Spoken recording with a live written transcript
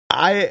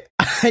I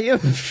am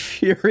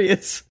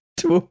furious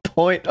to a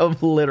point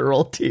of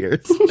literal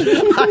tears.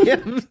 I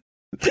am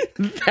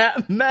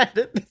that mad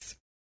at this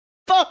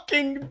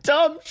fucking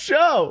dumb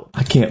show.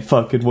 I can't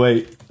fucking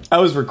wait. I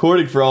was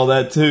recording for all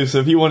that too, so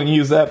if you want to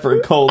use that for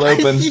a cold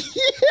open.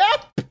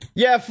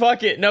 Yeah,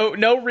 fuck it.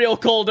 No real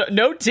cold,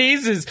 no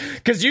teases,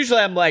 because usually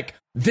I'm like,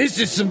 this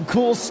is some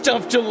cool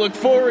stuff to look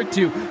forward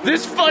to.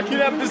 This fucking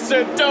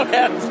episode don't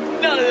have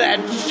none of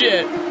that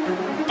shit.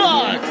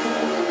 Fuck!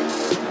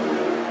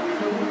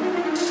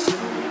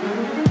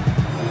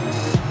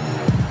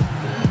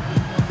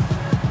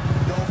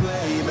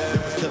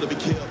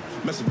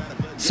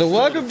 So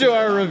welcome to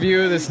our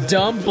review of this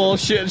dumb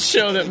bullshit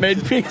show that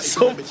made me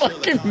so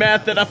fucking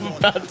mad that I'm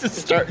about to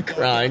start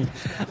crying.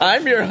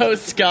 I'm your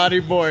host,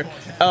 Scotty Moore,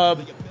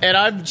 and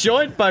I'm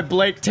joined by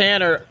Blake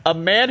Tanner, a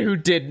man who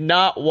did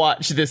not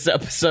watch this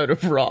episode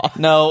of Raw.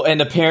 No,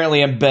 and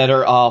apparently I'm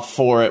better off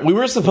for it. We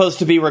were supposed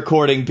to be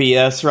recording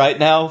BS right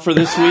now for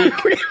this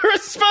week. We were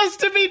supposed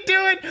to be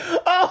doing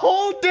a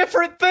whole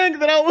different thing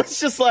that I was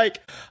just like,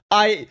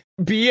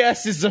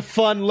 BS is a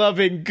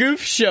fun-loving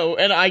goof show,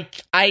 and I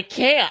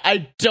can't.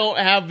 I don't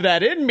have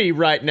that in me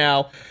right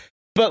now.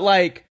 But,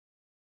 like,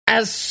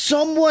 as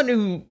someone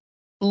who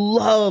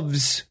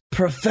loves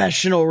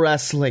professional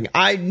wrestling,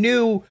 I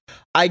knew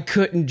I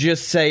couldn't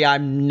just say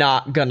I'm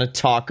not gonna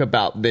talk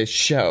about this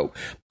show.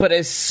 But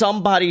as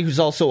somebody who's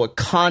also a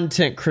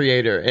content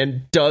creator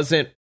and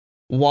doesn't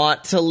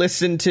want to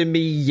listen to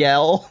me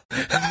yell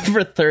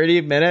for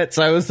 30 minutes,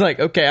 I was like,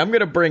 okay, I'm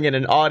gonna bring in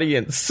an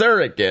audience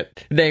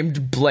surrogate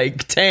named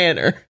Blake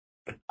Tanner.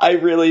 I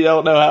really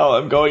don't know how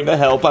I'm going to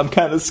help. I'm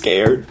kind of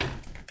scared.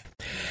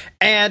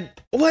 And,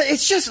 well,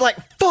 it's just like,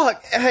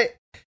 fuck.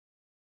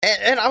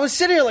 And I was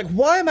sitting here like,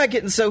 why am I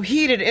getting so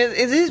heated? It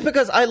is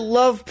because I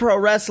love pro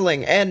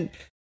wrestling, and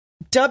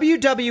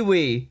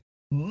WWE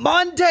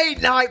Monday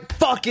Night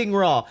fucking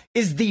Raw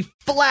is the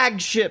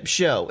flagship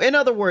show. In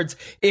other words,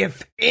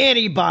 if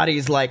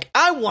anybody's like,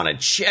 I want to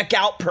check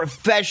out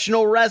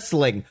professional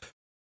wrestling,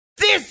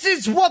 this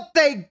is what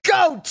they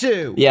go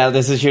to. Yeah,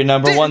 this is your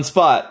number one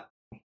spot.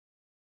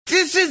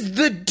 This is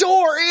the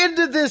door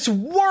into this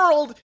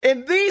world,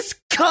 and these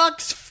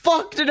cucks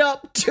fucked it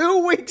up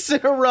 2 weeks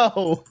in a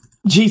row.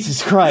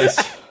 Jesus Christ.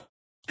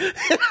 And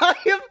I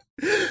am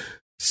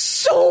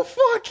so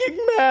fucking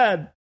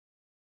mad.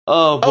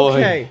 Oh, boy.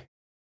 Okay.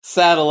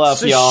 Saddle up,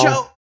 so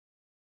y'all.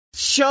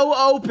 Show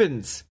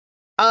opens.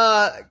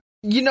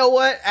 You know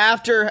what?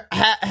 After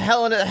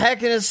Hell in a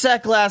Heck in a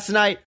Sec last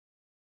night,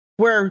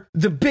 where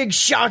the big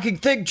shocking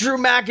thing, Drew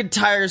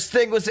McIntyre's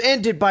thing, was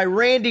ended by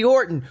Randy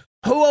Orton.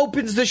 Who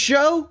opens the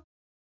show?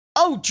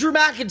 Oh, Drew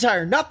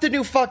McIntyre, not the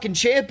new fucking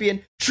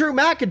champion, Drew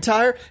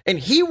McIntyre, and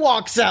he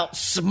walks out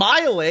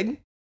smiling.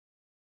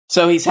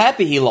 So he's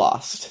happy he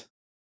lost.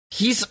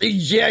 He's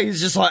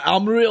just like,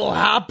 I'm real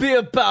happy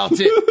about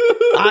it.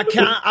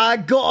 I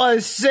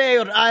gotta say,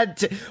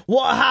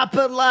 what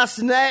happened last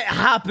night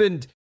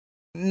happened,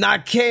 and I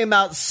came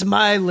out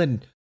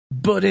smiling.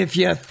 But if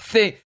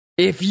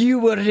you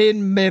were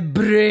in my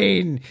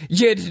brain,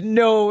 you'd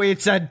know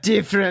it's a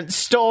different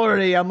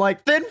story. I'm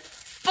like, then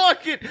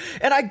fuck it.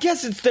 And I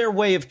guess it's their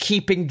way of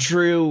keeping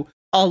Drew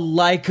a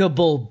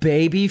likable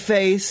baby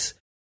face,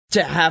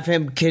 to have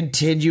him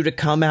continue to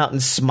come out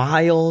and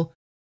smile.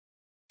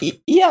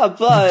 Yeah,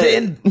 but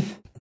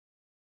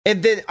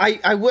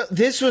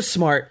this was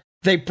smart.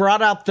 They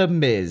brought out The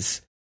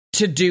Miz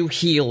to do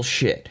heel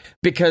shit,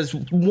 because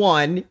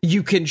one,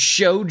 you can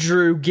show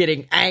Drew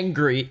getting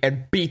angry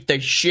and beat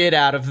the shit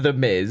out of The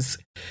Miz,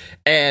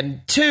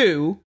 and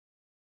two,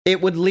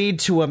 it would lead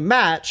to a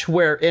match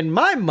where, in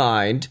my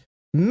mind,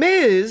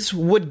 Miz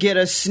would get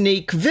a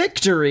sneak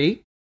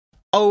victory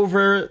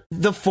over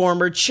the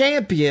former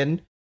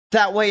champion.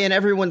 That way, in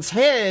everyone's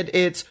head,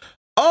 it's,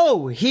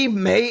 oh, he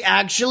may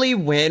actually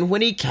win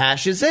when he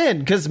cashes in,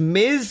 because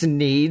Miz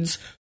needs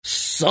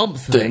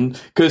something.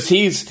 Because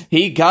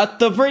he got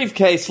the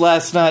briefcase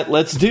last night.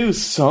 Let's do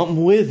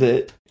something with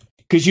it.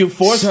 Because you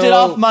forced it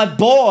off my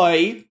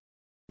boy.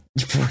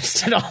 You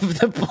forced it off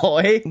the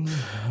boy?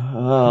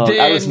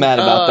 I was mad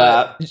about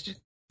that.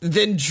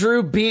 Then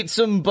Drew beats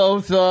them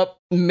both up.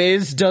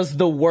 Miz does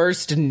the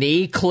worst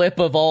knee clip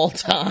of all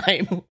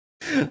time.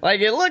 Like,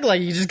 it looked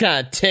like he just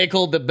kind of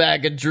tickled the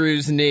back of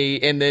Drew's knee,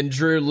 and then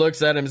Drew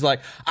looks at him and is like,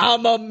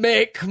 I'ma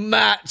make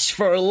match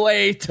for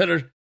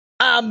later.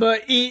 I'ma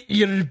eat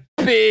your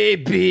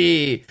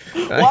baby.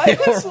 Why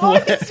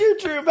is your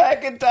Drew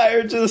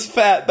McIntyre just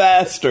fat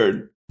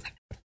bastard?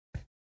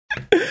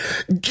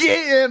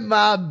 Get in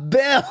my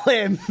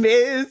belly,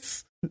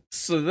 Miz.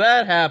 So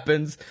that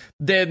happens.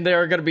 Then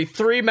there are going to be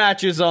 3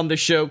 matches on the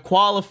show,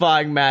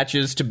 qualifying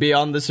matches to be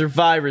on the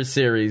Survivor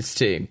Series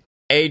team.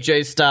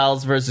 AJ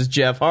Styles versus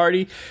Jeff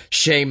Hardy,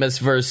 Sheamus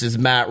versus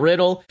Matt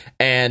Riddle,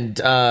 and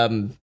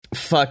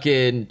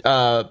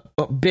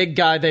big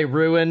guy they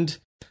ruined.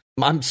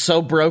 I'm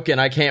so broken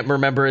I can't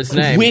remember his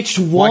name. Which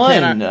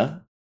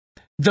one?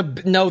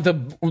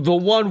 The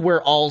one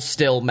we're all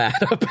still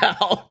mad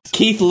about.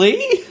 Keith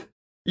Lee?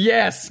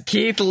 Yes,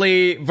 Keith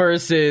Lee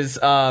versus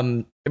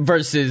Guitar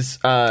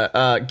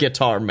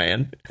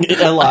Man.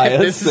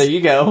 Elias, there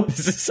you go.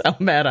 This is how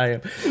mad I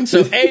am.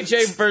 So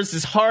AJ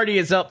versus Hardy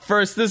is up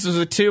first. This was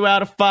a 2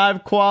 out of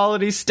 5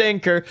 quality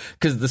stinker,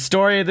 because the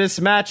story of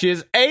this match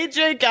is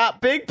AJ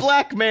got big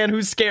black man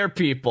who scare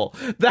people.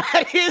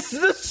 That is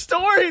the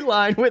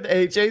storyline with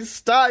AJ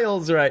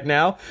Styles right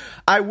now.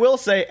 I will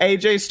say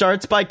AJ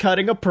starts by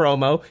cutting a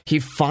promo. He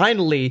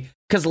finally,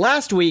 because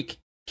last week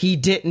he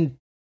didn't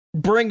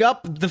bring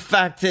up the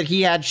fact that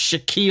he had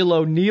Shaquille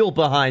O'Neal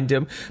behind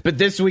him, but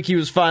this week he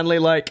was finally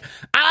like,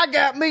 I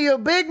got me a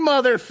big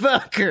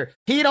motherfucker.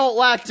 He don't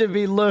like to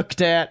be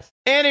looked at.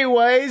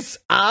 Anyways,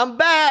 I'm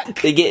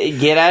back.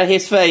 Get out of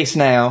his face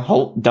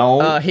now.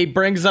 Don't. He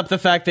brings up the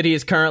fact that he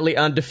is currently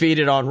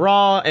undefeated on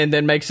Raw, and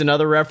then makes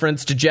another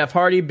reference to Jeff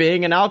Hardy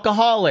being an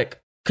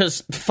alcoholic.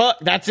 Because, fuck,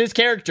 that's his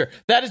character.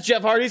 That is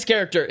Jeff Hardy's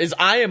character, is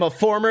I am a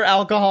former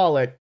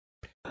alcoholic.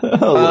 Oh,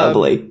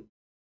 lovely.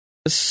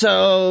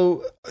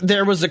 So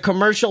there was a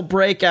commercial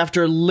break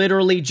after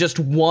literally just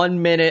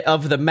 1 minute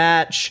of the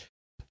match.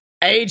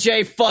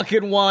 AJ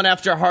fucking won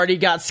after Hardy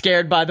got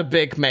scared by the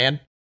big man.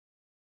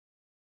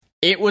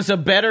 It was a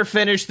better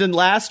finish than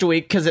last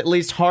week, because at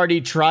least Hardy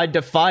tried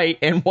to fight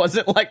and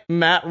wasn't like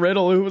Matt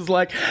Riddle, who was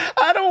like,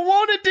 I don't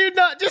want to do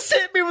not just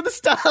hit me with a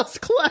Styles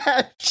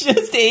Clash.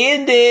 Just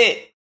end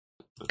it.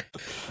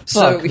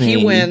 So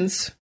he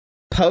wins.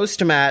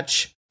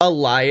 Post-match,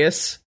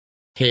 Elias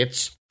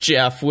hits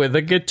Jeff with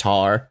a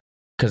guitar,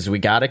 because we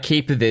gotta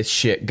keep this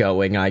shit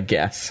going, I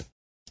guess.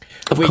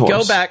 We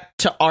go back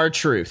to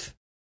R-Truth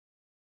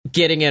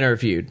getting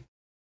interviewed.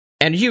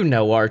 And you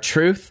know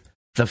R-Truth,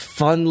 the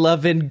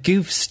fun-loving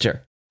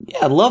goofster.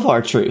 Yeah, I love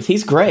R-Truth.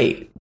 He's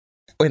great.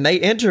 When they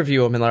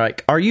interview him and they're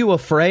like, are you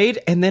afraid?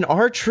 And then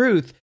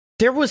R-Truth,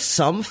 there was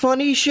some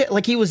funny shit.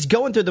 Like, he was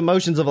going through the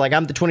motions of, like,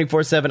 I'm the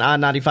 24/7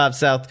 I-95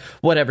 South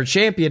whatever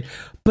champion.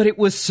 But it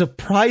was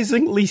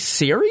surprisingly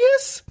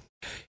serious.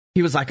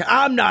 He was like,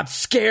 I'm not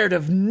scared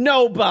of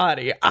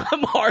nobody.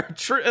 I'm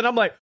R-Truth. And I'm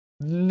like,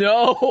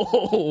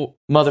 no.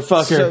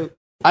 Motherfucker. So,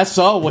 I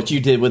saw what you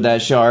did with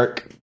that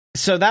shark.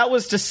 So that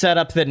was to set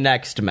up the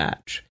next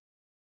match.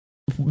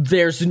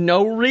 There's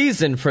no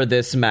reason for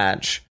this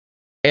match.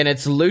 And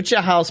it's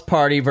Lucha House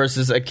Party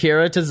versus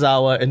Akira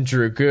Tozawa and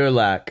Drew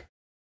Gulak.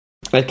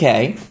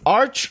 Okay.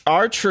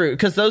 R-Truth,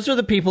 because those are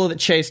the people that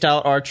chased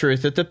out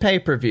R-Truth at the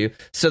pay-per-view.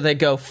 So they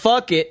go,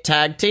 fuck it,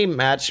 tag team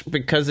match,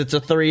 because it's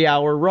a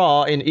 3-hour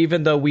Raw, and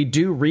even though we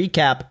do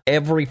recap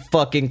every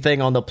fucking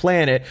thing on the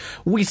planet,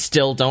 we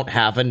still don't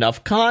have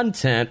enough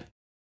content.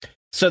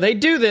 So they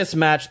do this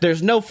match.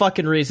 There's no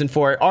fucking reason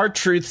for it.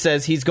 R-Truth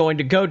says he's going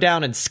to go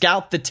down and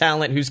scout the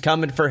talent who's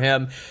coming for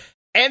him.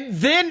 And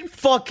then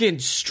fucking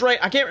straight,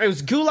 I can't remember, it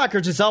was Gulak or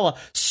Tozawa,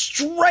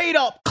 straight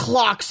up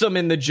clocks him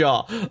in the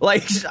jaw.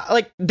 Like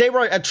they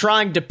were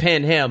trying to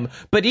pin him,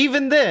 but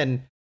even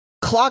then,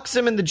 clocks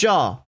him in the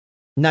jaw.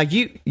 Now,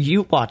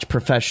 you watch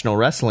professional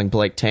wrestling,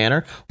 Blake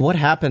Tanner. What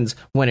happens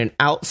when an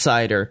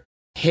outsider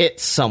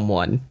hits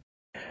someone?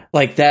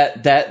 Like,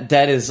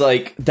 that is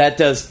like, that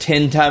does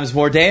 10 times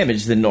more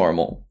damage than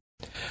normal.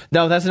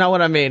 No, that's not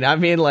what I mean. I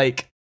mean,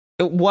 like,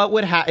 what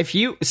would happen if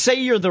you say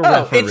you're the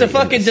referee? It's a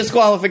fucking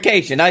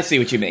disqualification. I see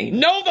what you mean.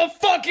 No, the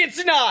fuck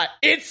it's not.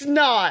 It's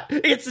not.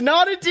 It's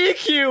not a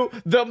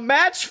DQ. The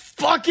match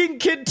fucking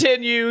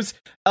continues.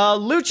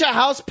 Lucha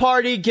House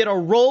Party get a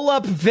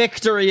roll-up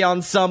victory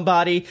on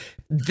somebody.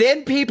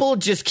 Then people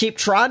just keep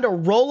trying to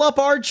roll up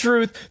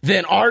R-Truth.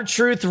 Then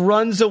R-Truth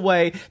runs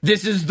away.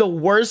 This is the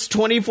worst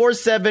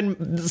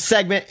 24/7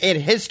 segment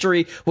in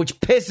history, which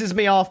pisses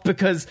me off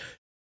because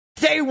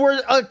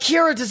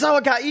Akira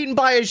Tozawa got eaten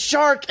by a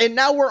shark, and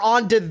now we're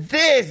on to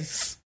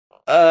this.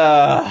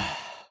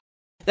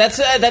 That's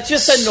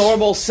just a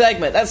normal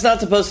segment. That's not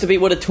supposed to be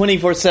what a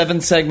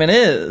 24/7 segment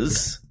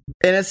is.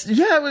 And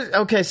it was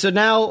okay. So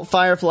now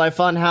Firefly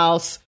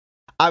Funhouse.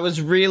 I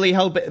was really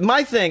hoping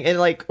my thing, and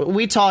like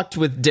we talked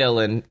with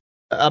Dylan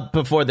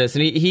before this,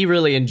 and he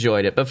really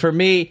enjoyed it. But for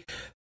me,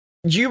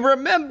 do you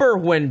remember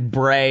when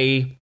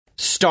Bray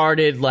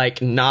started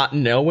like not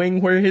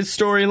knowing where his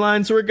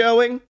storylines were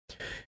going?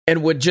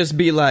 And would just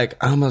be like,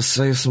 I'm gonna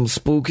say some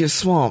spooky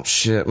swamp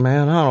shit,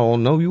 man. I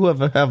don't know. You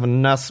ever have a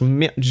nice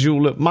mint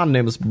julep? My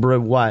name is Bray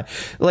Wyatt.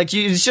 Like,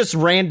 it's just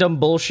random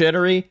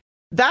bullshittery.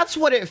 That's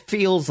what it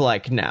feels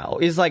like now.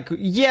 Is like,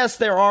 yes,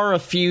 there are a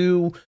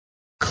few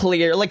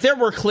clear, like, there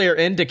were clear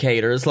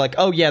indicators, like,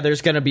 oh yeah,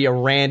 there's gonna be a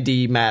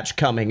Randy match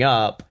coming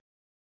up.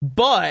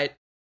 But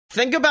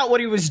think about what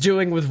he was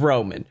doing with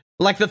Roman.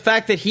 Like, the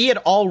fact that he had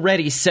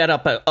already set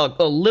up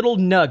a little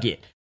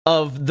nugget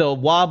of the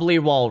wobbly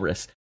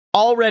walrus.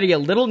 Already a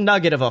little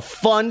nugget of a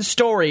fun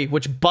story,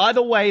 which, by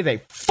the way,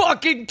 they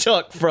fucking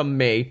took from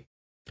me.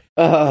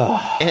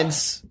 And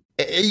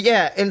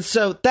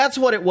so that's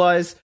what it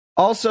was.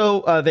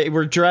 Also, they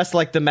were dressed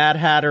like the Mad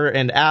Hatter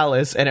and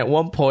Alice, and at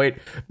one point,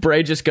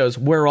 Bray just goes,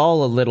 we're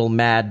all a little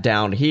mad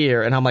down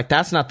here. And I'm like,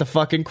 that's not the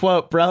fucking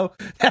quote, bro.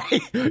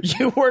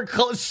 You were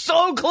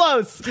so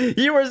close.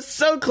 You were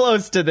so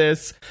close to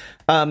this.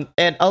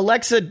 And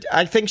Alexa,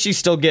 I think she's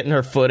still getting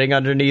her footing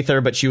underneath her,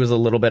 but she was a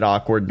little bit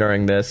awkward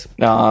during this.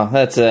 Aw,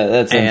 that's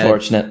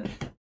unfortunate.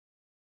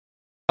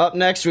 Up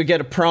next, we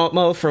get a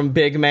promo from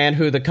Big Man,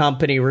 who the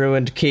company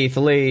ruined, Keith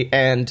Lee,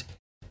 and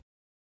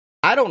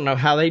I don't know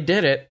how they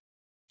did it,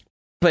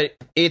 but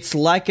he is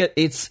like a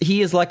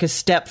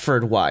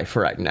Stepford wife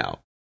right now.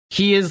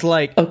 He is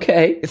like,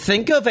 okay.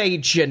 Think of a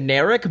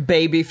generic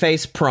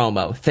babyface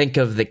promo. Think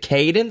of the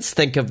cadence.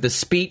 Think of the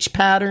speech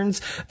patterns.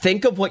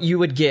 Think of what you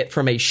would get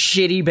from a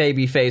shitty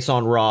babyface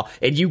on Raw,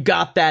 and you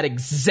got that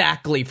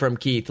exactly from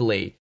Keith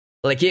Lee.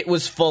 Like, it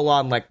was full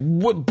on, like,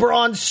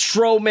 Braun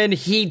Strowman,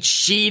 he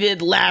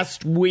cheated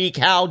last week,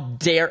 how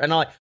dare, and I'm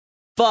like,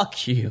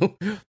 fuck you.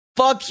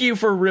 Fuck you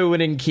for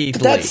ruining Keith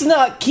Lee. That's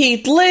not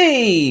Keith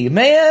Lee,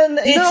 man.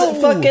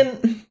 It's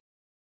fucking...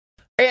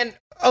 And,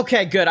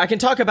 okay, good. I can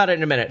talk about it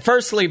in a minute.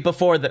 Firstly,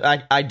 before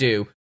I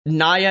do,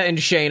 Nia and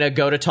Shayna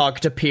go to talk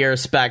to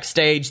Pierce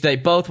backstage. They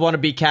both want to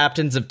be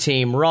captains of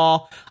Team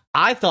Raw.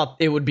 I thought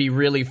it would be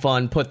really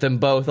fun, put them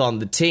both on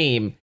the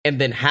team,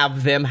 and then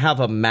have them have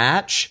a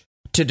match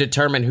to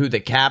determine who the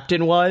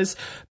captain was,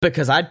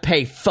 because I'd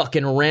pay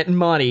fucking rent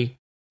money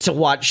to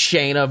watch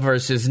Shayna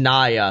versus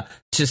Nia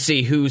to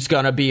see who's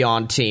gonna be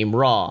on Team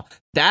Raw.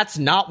 That's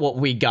not what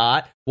we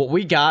got. What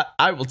we got,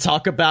 I will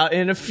talk about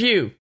in a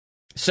few.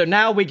 So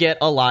now we get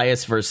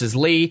Elias versus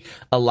Lee.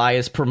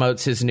 Elias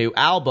promotes his new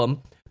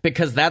album,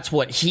 because that's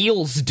what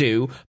heels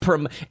do.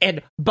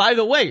 And by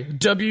the way,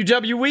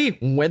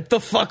 WWE went the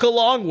fuck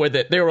along with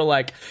it. They were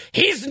like,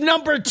 he's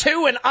number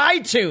 2 in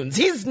iTunes.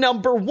 He's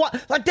number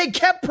 1. Like, they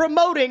kept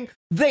promoting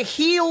the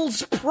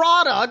heels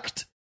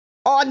product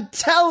on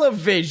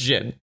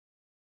television.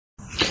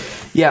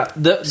 Yeah,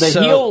 the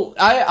heel,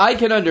 I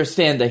can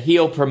understand the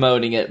heel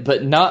promoting it,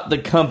 but not the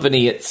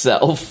company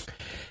itself.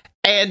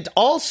 And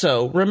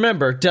also,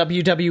 remember,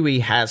 WWE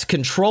has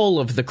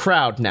control of the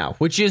crowd now,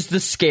 which is the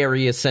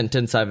scariest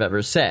sentence I've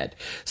ever said.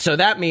 So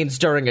that means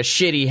during a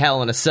shitty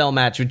Hell in a Cell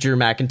match with Drew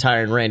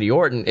McIntyre and Randy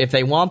Orton, if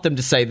they want them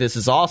to say this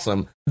is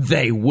awesome,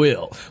 they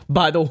will.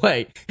 By the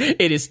way,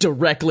 it is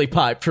directly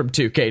piped from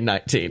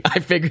 2K19. I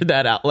figured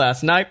that out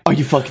last night. Are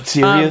you fucking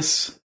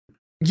serious?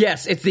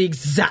 Yes, it's the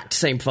exact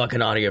same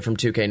fucking audio from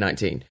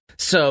 2K19.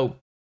 So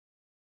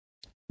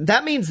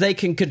that means they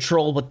can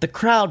control what the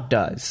crowd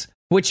does.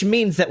 Which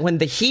means that when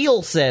the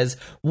heel says,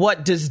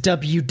 what does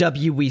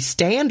WWE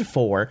stand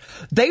for,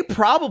 they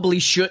probably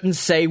shouldn't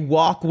say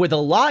walk with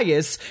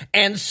Elias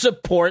and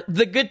support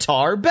the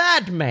Guitar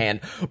Bad Man.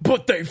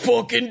 But they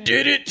fucking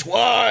did it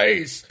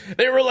twice.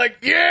 They were like,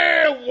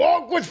 yeah,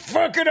 walk with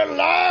fucking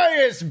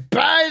Elias.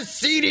 Buy a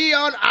CD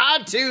on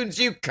iTunes,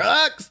 you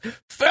cucks.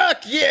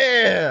 Fuck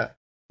yeah.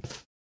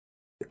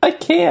 I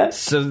can't.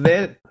 So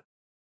then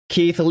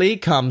Keith Lee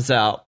comes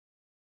out.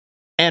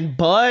 And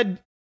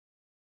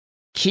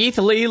Keith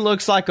Lee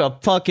looks like a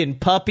fucking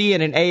puppy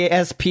in an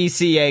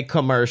ASPCA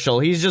commercial.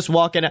 He's just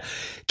walking out.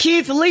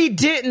 Keith Lee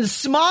didn't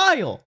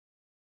smile.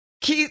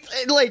 Keith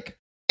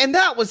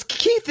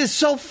is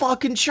so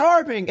fucking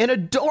charming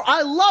and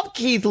I love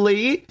Keith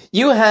Lee.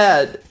 You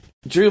had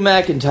Drew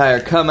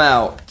McIntyre come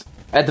out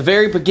at the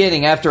very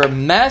beginning after a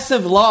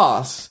massive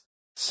loss,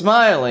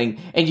 smiling,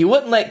 and you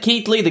wouldn't let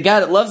Keith Lee, the guy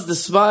that loves to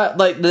smile,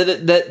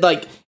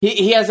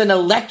 he has an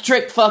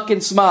electric fucking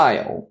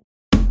smile.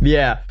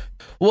 Yeah.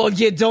 Well,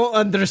 you don't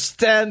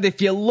understand. If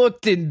you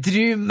looked in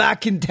Drew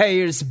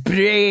McIntyre's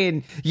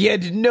brain,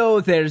 you'd know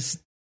there's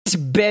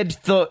bad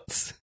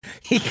thoughts.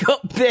 He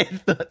got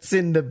bad thoughts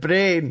in the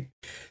brain.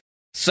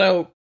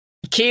 So,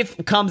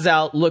 Keith comes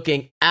out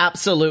looking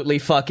absolutely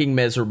fucking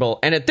miserable.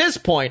 And at this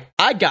point,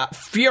 I got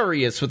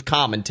furious with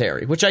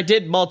commentary, which I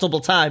did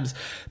multiple times,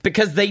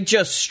 because they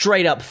just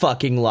straight up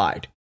fucking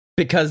lied.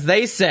 Because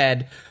they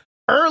said,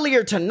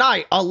 earlier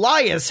tonight,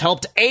 Elias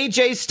helped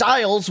AJ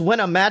Styles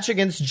win a match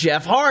against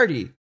Jeff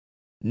Hardy.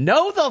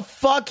 No, the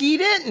fuck he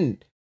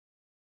didn't.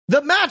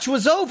 The match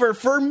was over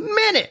for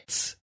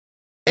minutes.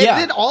 And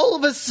then all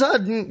of a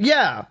sudden,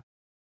 yeah.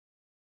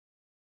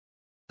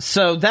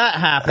 So that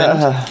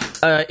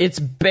happened. It's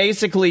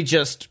basically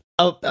just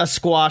a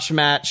squash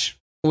match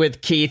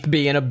with Keith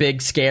being a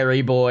big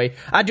scary boy.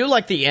 I do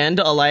like the end.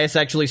 Elias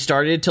actually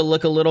started to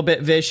look a little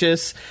bit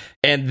vicious.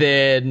 And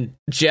then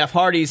Jeff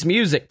Hardy's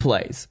music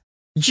plays.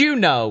 You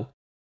know,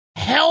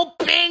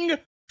 helping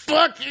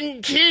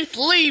fucking Keith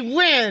Lee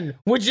win,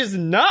 which is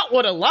not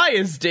what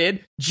Elias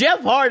did.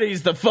 Jeff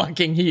Hardy's the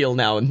fucking heel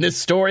now in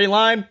this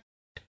storyline.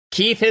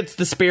 Keith hits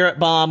the spirit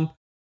bomb,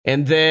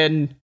 and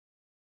then,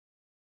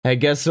 hey,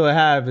 guess what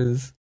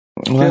happens?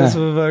 Guess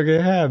what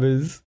fucking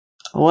happens?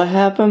 What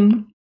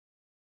happened?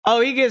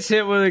 Oh, he gets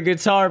hit with a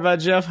guitar by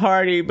Jeff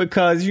Hardy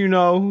because, you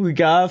know, we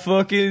gotta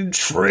fucking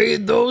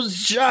trade those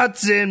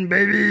shots in,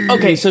 baby.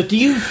 Okay, so do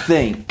you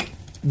think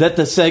that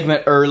the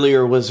segment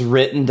earlier was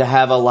written to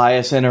have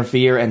Elias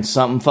interfere and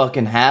something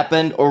fucking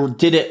happened, or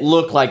did it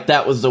look like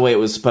that was the way it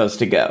was supposed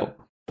to go?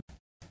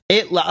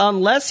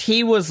 Unless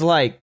he was,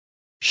 like,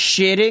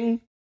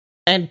 shitting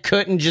and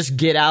couldn't just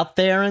get out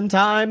there in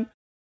time,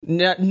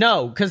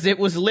 No, because it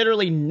was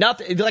literally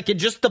nothing. Like, it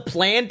just the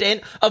planned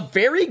end, a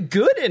very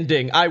good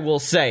ending, I will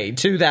say,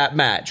 to that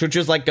match, which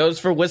was like goes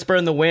for Whisper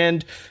in the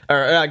Wind,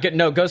 or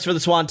goes for the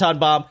Swanton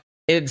Bomb.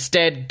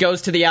 Instead,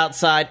 goes to the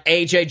outside.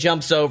 AJ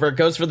jumps over,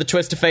 goes for the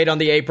Twist of Fate on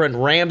the apron,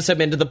 rams him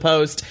into the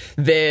post,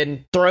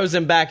 then throws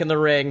him back in the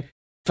ring.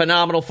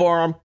 Phenomenal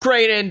for him.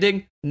 Great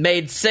ending.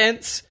 Made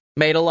sense.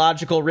 Made a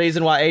logical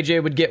reason why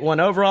AJ would get one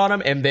over on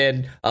him, and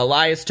then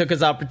Elias took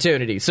his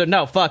opportunity. So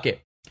no, fuck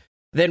it.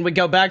 Then we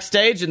go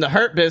backstage, and the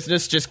Hurt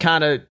Business just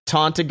kind of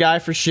taunt a guy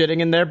for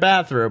shitting in their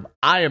bathroom.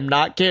 I am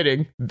not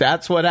kidding.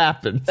 That's what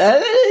happens.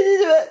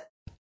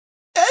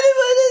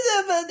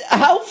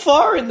 How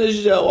far in the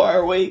show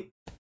are we?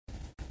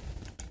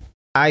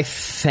 I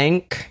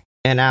think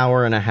an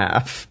hour and a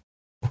half.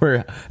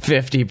 We're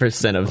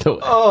 50% of the way.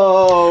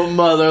 Oh,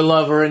 mother,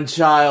 lover, and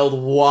child,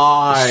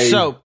 why?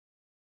 So,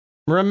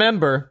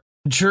 remember,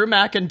 Drew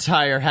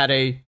McIntyre had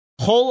a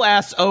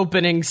whole-ass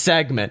opening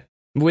segment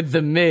with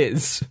The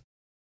Miz.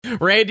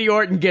 Randy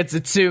Orton gets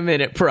a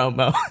 2-minute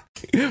promo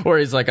where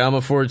he's like, I'm a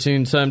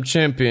 14-time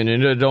champion,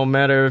 and it don't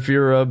matter if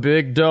you're a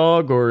big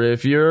dog or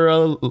if you're a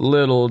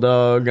little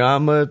dog,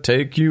 I'ma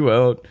take you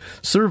out.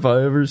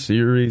 Survivor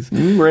Series.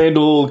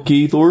 Randall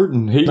Keith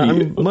Orton. Hey,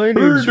 my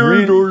name's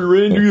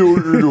Randy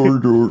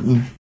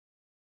Orton.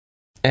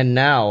 And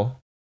now...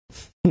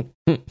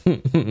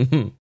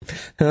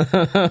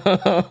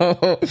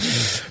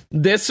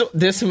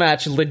 this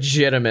match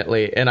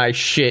legitimately, and I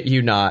shit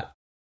you not,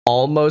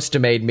 almost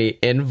made me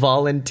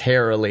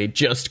involuntarily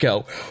just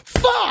go,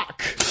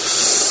 fuck!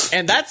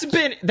 And that's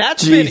been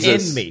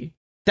in me.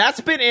 That's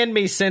been in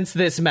me since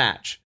this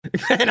match.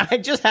 And I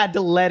just had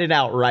to let it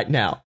out right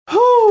now.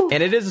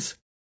 And it's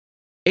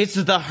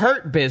the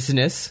Hurt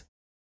Business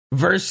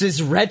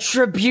versus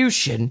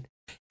Retribution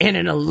in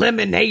an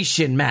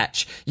elimination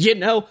match. You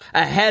know,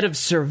 ahead of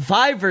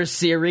Survivor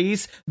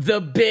Series, the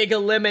big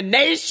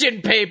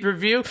elimination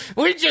pay-per-view.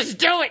 We just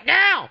do it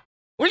now.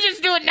 We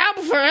just do it now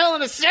before Hell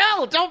in a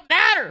Cell. It don't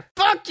matter.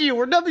 Fuck you.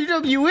 We're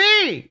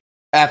WWE.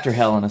 After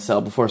Hell in a Cell,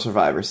 before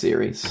Survivor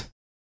Series.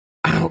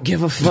 I don't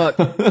give a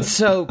fuck.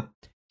 So,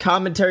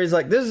 commentary's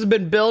like, this has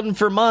been building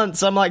for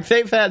months. I'm like,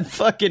 they've had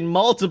fucking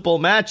multiple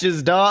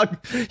matches, dog.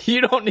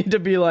 You don't need to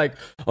be like,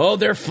 oh,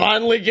 they're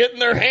finally getting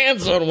their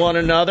hands on one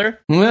another.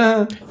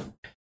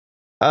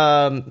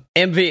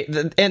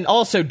 And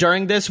also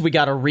during this, we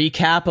got a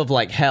recap of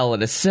like Hell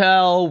in a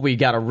Cell. We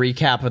got a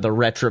recap of the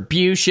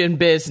Retribution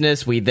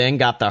business. We then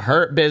got the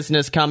Hurt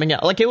Business coming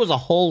out. Like, it was a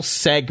whole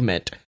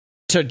segment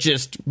to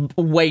just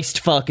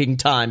waste fucking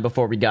time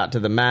before we got to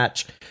the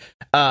match.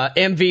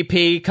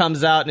 MVP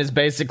comes out and is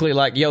basically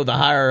like, yo, the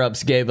higher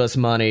ups gave us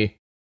money,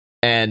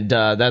 and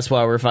that's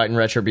why we're fighting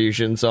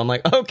Retribution. So I'm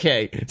like,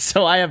 okay,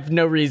 so I have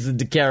no reason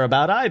to care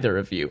about either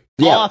of you.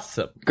 Yeah,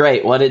 awesome.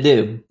 Great, what'd it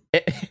do?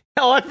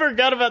 Oh, I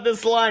forgot about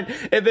this line.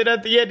 And then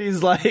at the end,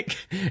 he's like,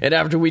 and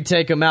after we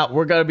take him out,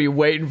 we're going to be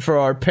waiting for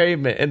our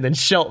payment. And then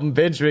Shelton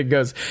Benjamin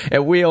goes,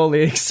 and we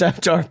only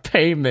accept our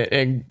payment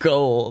in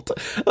gold.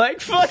 Like,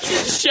 fucking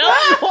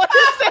Shelton, what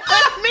does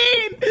that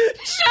mean?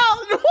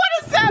 Shelton, what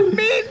does that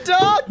mean,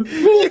 dog?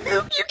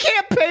 You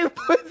can't pay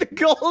with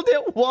gold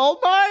at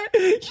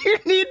Walmart. You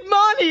need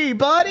money,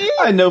 buddy.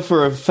 I know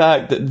for a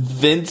fact that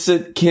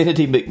Vincent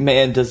Kennedy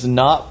McMahon does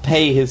not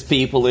pay his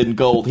people in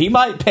gold. He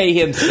might pay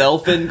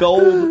himself in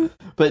gold,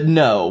 but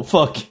no,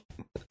 fuck.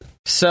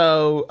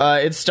 So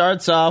it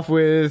starts off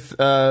with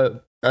I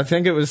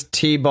think it was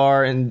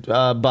T-Bar and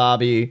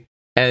Bobby,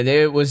 and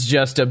it was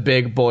just a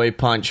big boy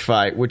punch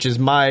fight, which is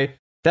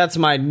that's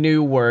my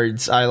new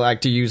words I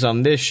like to use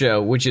on this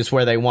show, which is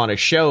where they want to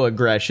show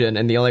aggression,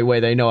 and the only way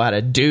they know how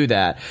to do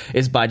that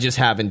is by just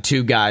having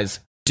two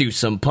guys do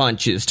some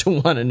punches to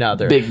one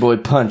another. Big boy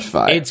punch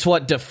fight. It's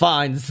what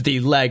defines the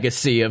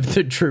legacy of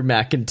the Drew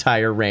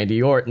McIntyre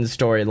Randy Orton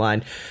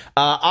storyline.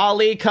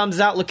 Ali comes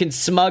out looking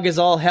smug as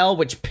all hell,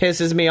 which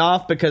pisses me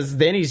off because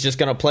then he's just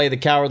going to play the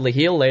cowardly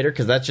heel later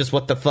because that's just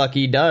what the fuck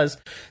he does.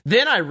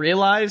 Then I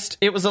realized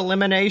it was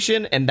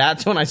elimination, and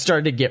that's when I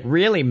started to get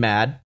really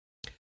mad.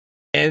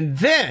 And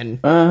then,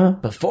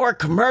 before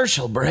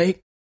commercial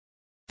break,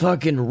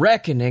 fucking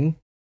Reckoning,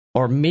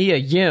 or Mia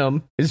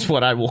Yim is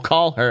what I will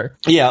call her.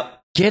 Yeah.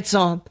 Gets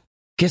on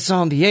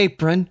the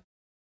apron,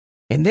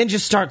 and then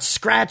just starts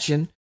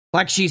scratching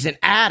like she's an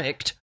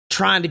addict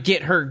trying to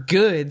get her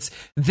goods,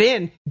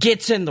 then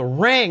gets in the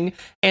ring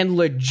and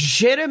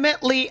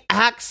legitimately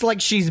acts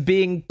like she's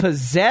being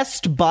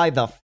possessed by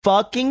the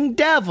fucking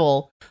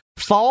devil,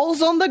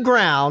 falls on the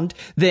ground,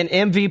 then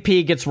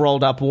MVP gets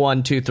rolled up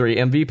 1, 2, 3.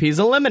 MVP's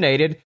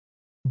eliminated,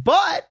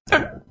 but...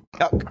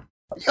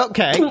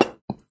 Okay.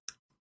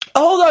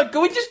 Hold on,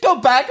 can we just go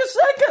back a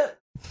second?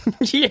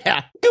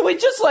 Yeah. Can we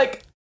just,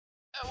 like...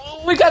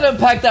 We gotta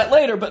unpack that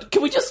later, but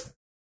can we just...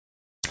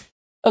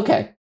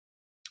 Okay.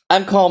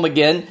 I'm calm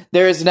again.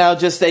 There is now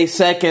just a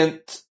second...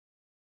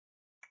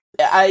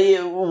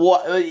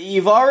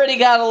 You've already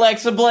got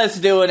Alexa Bliss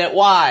doing it.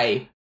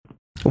 Why?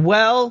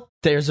 Well,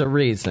 there's a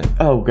reason.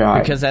 Oh, God.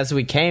 Because as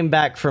we came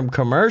back from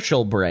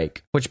commercial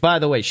break, which, by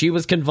the way, she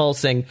was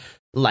convulsing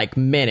like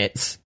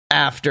minutes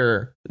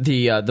after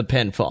the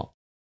pinfall.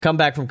 Come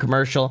back from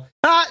commercial.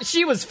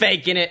 She was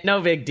faking it.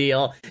 No big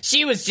deal.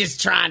 She was just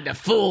trying to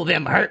fool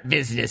them Hurt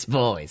Business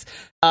boys.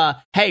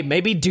 Hey,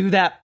 maybe do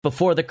that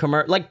before the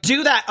commercial. Like,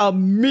 do that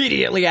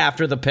immediately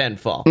after the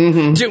pinfall.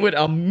 Mm-hmm. Do it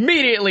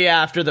immediately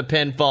after the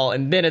pinfall,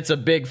 and then it's a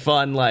big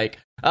fun, like,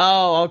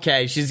 oh,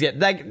 okay, she's getting...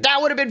 That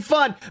would have been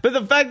fun. But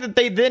the fact that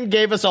they then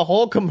gave us a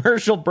whole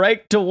commercial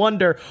break to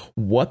wonder,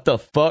 what the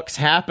fuck's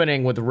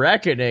happening with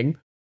Reckoning?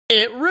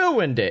 It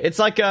ruined it. It's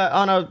like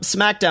on a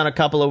SmackDown a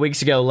couple of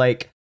weeks ago,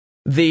 like,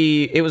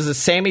 it was a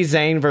Sami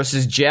Zayn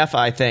versus Jeff,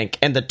 I think,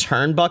 and the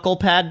turnbuckle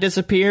pad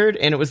disappeared,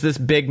 and it was this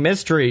big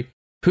mystery.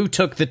 Who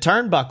took the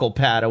turnbuckle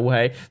pad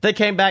away? They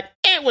came back,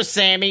 it was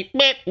Sammy.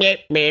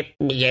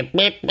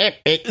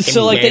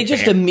 So, like, they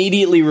just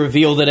immediately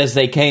revealed it as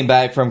they came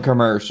back from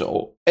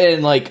commercial.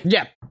 And, like...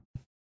 Yeah.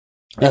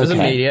 It was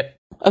immediate.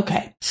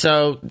 Okay.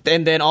 So,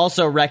 and then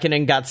also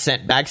Reckoning got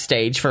sent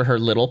backstage for her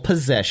little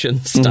possession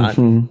stunt.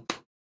 Mm-hmm.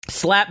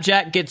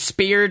 Slapjack gets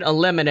speared,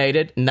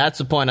 eliminated, and that's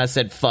the point I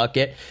said, fuck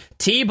it.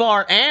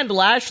 T-Bar and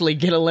Lashley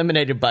get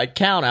eliminated by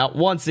countout.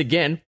 Once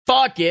again,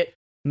 fuck it.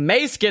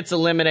 Mace gets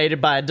eliminated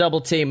by a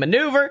double team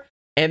maneuver,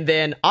 and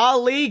then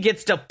Ali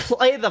gets to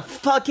play the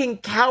fucking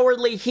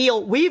cowardly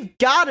heel. We've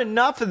got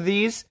enough of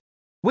these.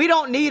 We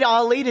don't need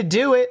Ali to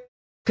do it,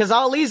 because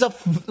Ali's a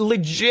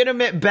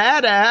legitimate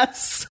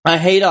badass. I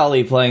hate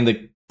Ali playing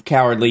the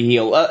cowardly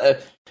heel.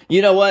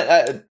 You know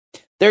what?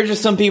 There are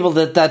just some people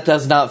that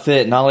does not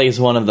fit, and Ali is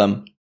one of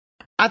them.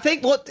 I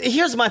think, well,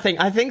 here's my thing.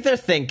 I think they're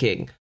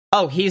thinking,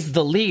 oh, he's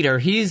the leader.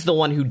 He's the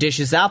one who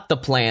dishes out the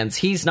plans.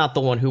 He's not the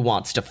one who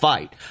wants to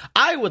fight.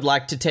 I would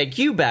like to take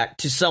you back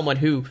to someone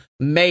who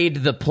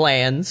made the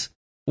plans,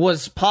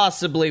 was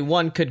possibly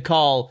one could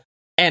call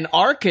an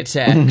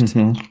architect,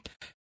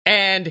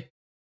 and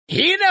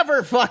he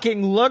never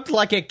fucking looked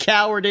like a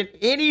coward in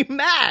any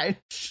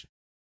match.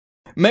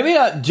 Maybe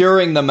not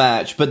during the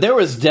match, but there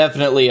was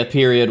definitely a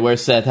period where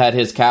Seth had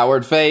his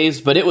coward phase,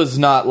 but it was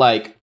not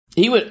like...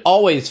 He would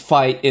always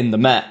fight in the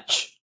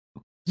match.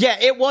 Yeah,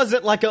 it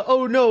wasn't like a,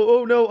 oh no,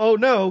 oh no, oh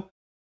no.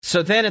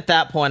 So then at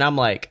that point, I'm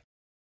like...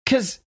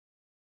 Because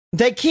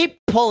they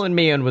keep pulling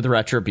me in with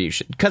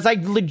Retribution, because I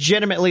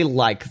legitimately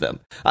like them.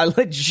 I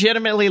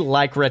legitimately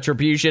like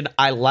Retribution.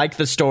 I like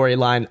the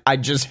storyline. I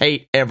just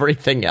hate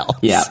everything else.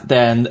 Yeah,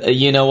 then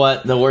you know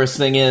what? The worst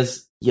thing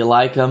is... You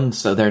like them,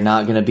 so they're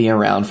not going to be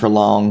around for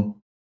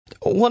long.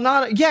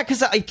 Well,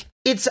 because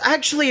it's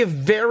actually a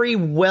very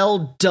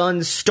well done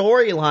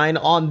storyline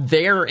on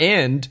their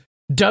end.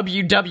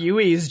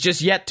 WWE's just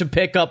yet to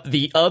pick up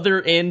the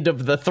other end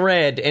of the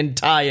thread and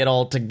tie it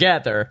all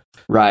together.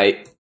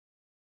 Right.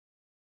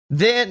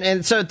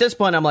 And so at this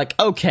point, I'm like,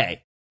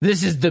 okay,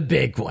 this is the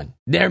big one.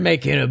 They're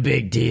making a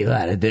big deal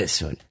out of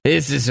this one.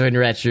 This is when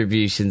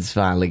Retribution's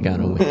finally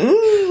gonna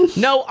win.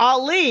 No,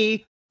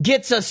 Ali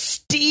gets a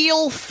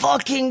steel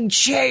fucking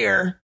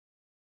chair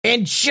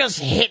and just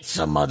hits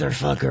a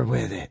motherfucker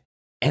with it.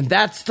 And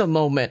that's the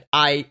moment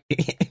I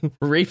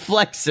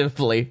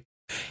reflexively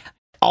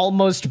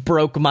almost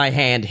broke my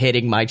hand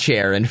hitting my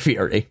chair in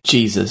fury.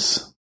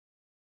 Jesus.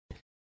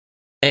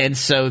 And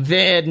so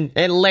then,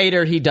 and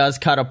later he does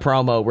cut a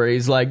promo where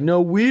he's like, no,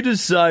 we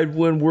decide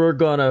when we're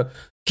gonna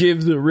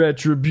give the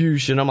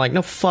retribution. I'm like,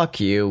 no,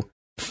 fuck you.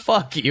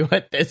 Fuck you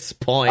at this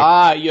point.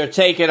 You're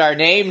taking our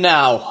name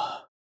now.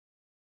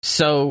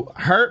 So,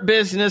 Hurt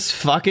Business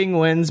fucking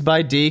wins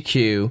by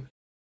DQ,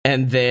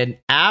 and then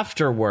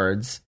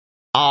afterwards,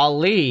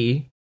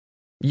 Ali,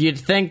 you'd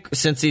think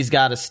since he's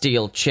got a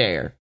steel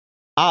chair,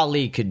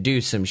 Ali could do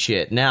some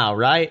shit now,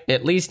 right?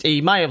 At least he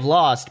might have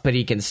lost, but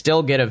he can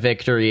still get a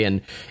victory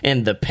in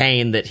the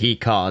pain that he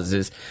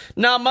causes.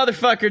 Nah,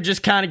 motherfucker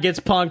just kind of gets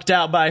punked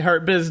out by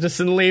Hurt Business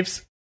and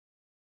leaves.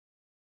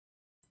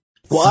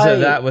 Why? So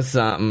that was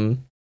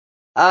something.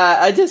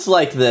 I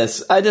dislike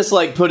this. I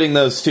dislike putting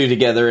those two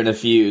together in a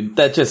feud.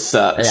 That just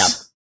sucks. Yeah.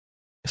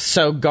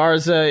 So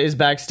Garza is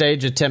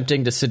backstage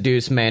attempting to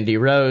seduce Mandy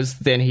Rose.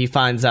 Then he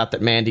finds out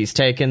that Mandy's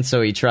taken, so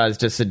he tries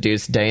to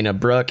seduce Dana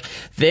Brooke.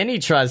 Then he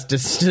tries to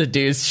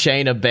seduce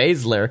Shayna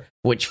Baszler,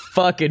 which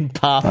fucking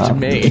popped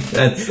me.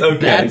 That's okay.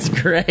 That's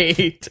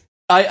great.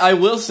 I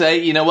will say,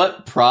 you know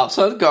what? Props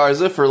on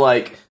Garza for,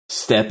 like,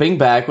 stepping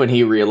back when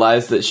he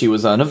realized that she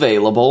was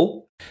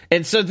unavailable.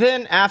 And so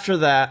then after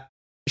that,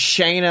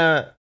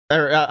 Nia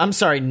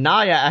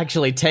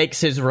actually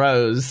takes his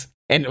rose,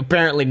 and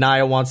apparently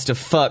Nia wants to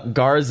fuck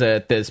Garza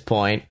at this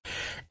point.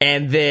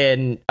 And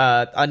then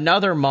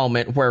another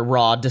moment where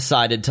Raw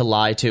decided to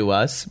lie to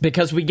us,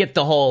 because we get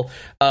the whole,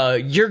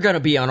 you're going to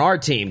be on our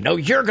team. No,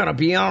 you're going to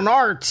be on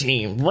our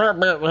team.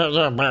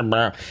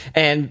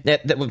 And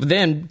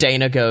then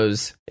Dana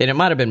goes, and it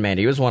might have been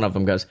Mandy, it was one of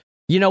them, goes,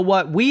 you know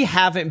what? We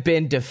haven't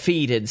been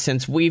defeated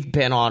since we've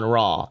been on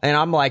Raw. And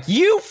I'm like,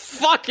 you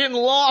fucking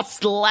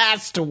lost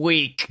last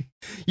week.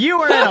 You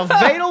were in a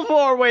fatal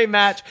four-way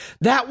match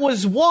that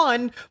was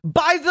won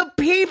by the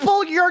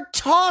people you're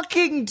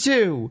talking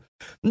to.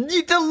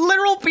 The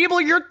literal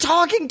people you're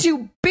talking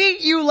to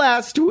beat you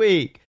last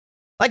week.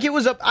 Like, it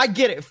was I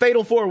get it,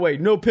 fatal four-way,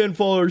 no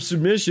pinfall or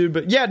submission,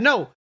 but yeah,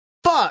 no,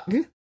 fuck.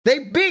 They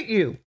beat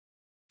you.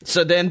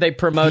 So then they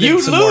promoted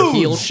some more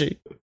heel shit.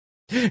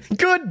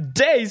 Good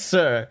day,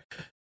 sir.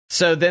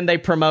 So then they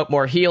promote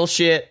more heel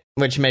shit,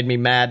 which made me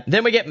mad.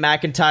 Then we get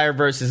McIntyre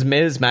versus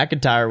Miz.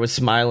 McIntyre was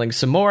smiling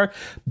some more,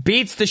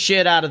 beats the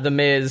shit out of the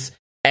Miz.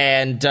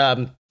 And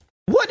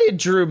what did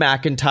Drew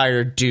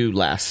McIntyre do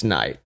last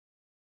night?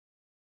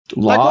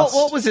 Lost. Like,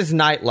 what was his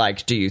night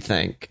like, do you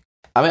think?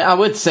 I mean, I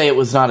would say it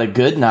was not a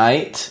good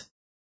night.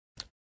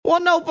 Well,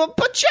 no,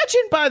 but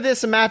judging by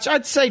this match,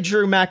 I'd say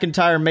Drew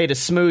McIntyre made a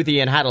smoothie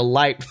and had a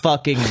light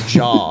fucking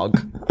jog.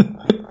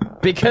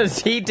 Because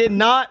he did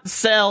not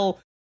sell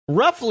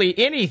roughly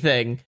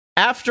anything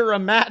after a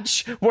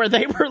match where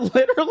they were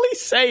literally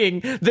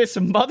saying this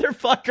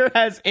motherfucker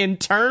has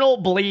internal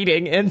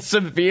bleeding and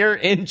severe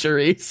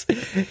injuries.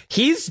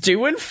 He's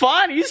doing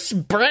fine. He's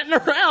sprinting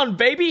around,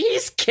 baby.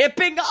 He's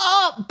kipping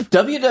up.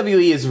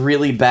 WWE is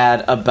really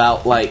bad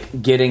about,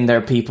 like, getting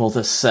their people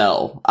to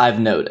sell, I've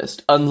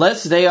noticed.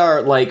 Unless they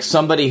are, like,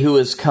 somebody who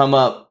has come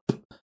up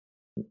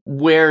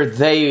where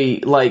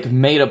they, like,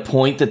 made a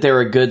point that they're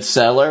a good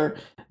seller,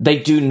 they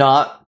do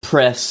not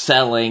press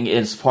selling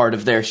as part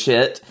of their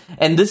shit,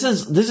 and this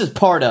is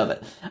part of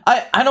it.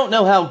 I don't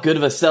know how good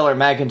of a seller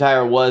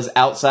McIntyre was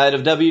outside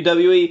of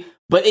WWE,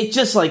 but it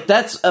just, like,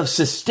 that's a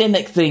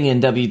systemic thing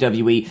in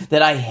WWE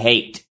that I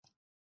hate.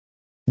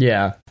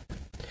 Yeah.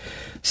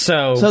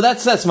 So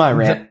that's my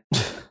rant.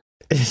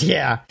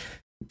 Yeah.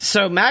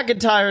 So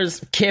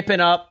McIntyre's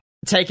kipping up,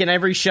 taking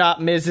every shot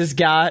Miz has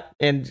got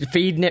and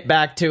feeding it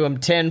back to him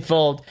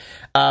tenfold.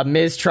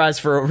 Miz tries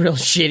for a real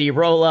shitty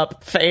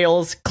roll-up,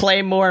 fails.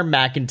 Claymore,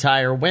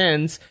 McIntyre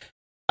wins.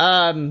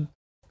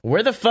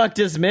 Where the fuck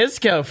does Miz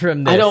go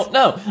from this? I don't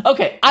know.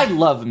 Okay, I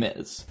love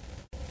Miz.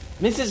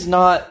 Miz is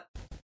not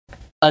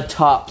a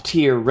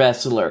top-tier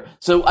wrestler,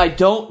 so I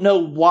don't know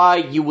why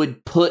you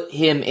would put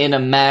him in a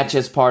match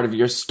as part of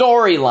your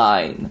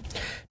storyline.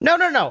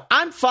 No.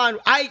 I'm fine.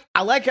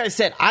 Like I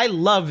said, I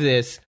love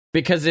this.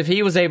 Because if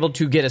he was able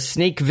to get a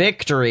sneak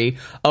victory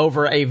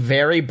over a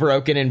very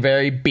broken and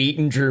very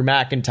beaten Drew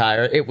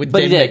McIntyre, it would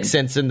then make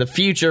sense in the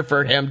future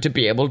for him to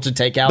be able to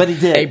take out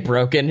a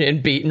broken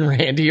and beaten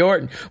Randy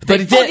Orton. But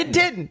he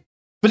didn't.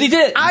 But he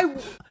did.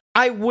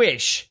 I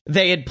wish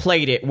they had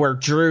played it where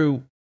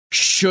Drew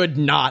should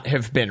not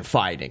have been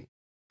fighting.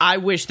 I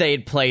wish they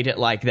had played it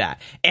like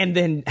that. And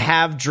then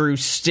have Drew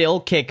still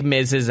kick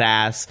Miz's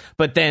ass,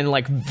 but then,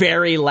 like,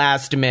 very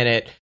last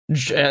minute...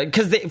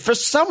 Because for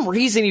some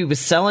reason he was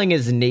selling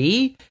his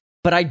knee,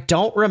 but I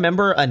don't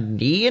remember a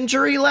knee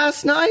injury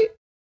last night.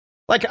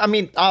 Like, I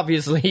mean,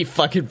 obviously he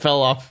fucking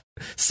fell off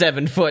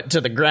 7 foot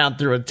to the ground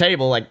through a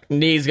table, like,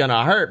 knee's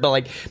gonna hurt, but,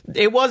 like,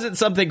 it wasn't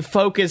something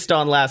focused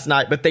on last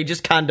night, but they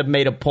just kind of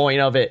made a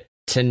point of it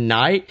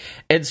tonight.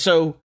 And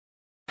so,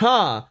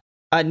 a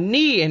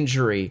knee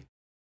injury.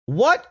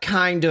 What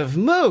kind of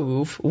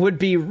move would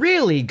be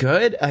really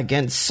good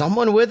against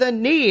someone with a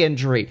knee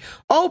injury?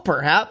 Oh,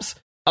 perhaps...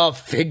 a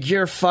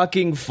figure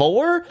fucking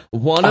four?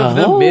 One of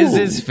the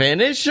Miz's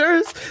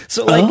finishers?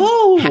 So, like,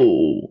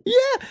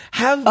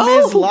 have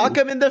Miz lock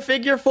him in the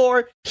figure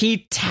four.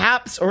 He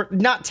taps, or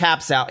not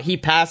taps out, he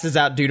passes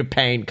out due to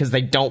pain because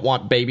they don't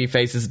want baby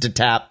faces to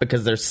tap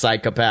because they're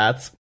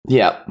psychopaths.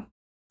 Yep.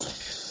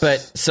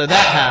 But, so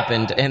that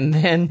happened, and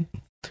then,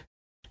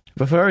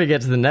 before we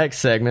get to the next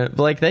segment,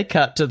 like, they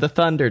cut to the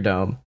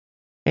Thunderdome.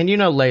 And you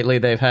know, lately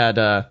they've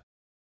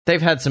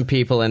had some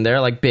people in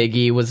there, like Big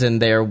E was in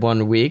there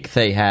 1 week.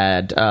 They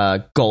had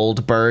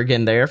Goldberg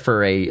in there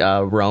for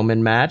a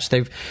Roman match.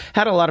 They've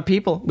had a lot of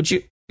people. Would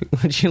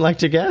you like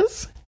to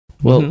guess?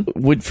 Well,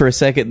 for a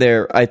second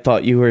there, I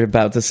thought you were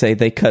about to say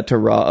they cut to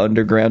Raw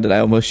Underground, and I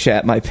almost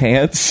shat my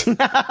pants.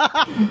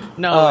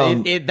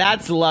 No,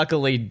 that's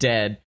luckily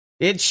dead.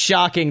 It's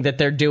shocking that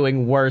they're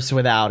doing worse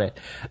without it.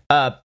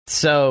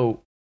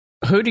 So,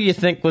 who do you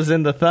think was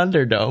in the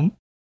Thunderdome?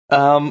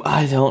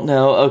 I don't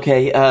know.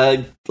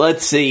 Okay,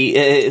 let's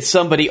see.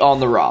 Somebody on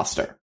the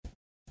roster.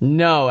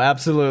 No,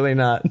 absolutely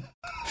not.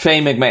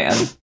 Shane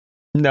McMahon.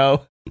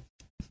 No.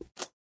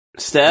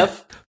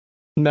 Steph?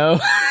 No.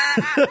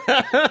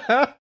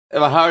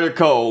 Am I hard or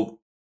cold?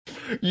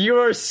 You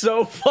are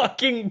so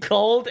fucking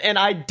cold, and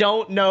I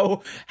don't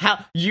know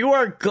how you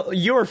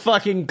are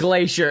fucking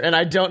Glacier, and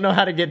I don't know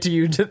how to get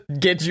you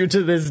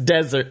to this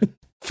desert.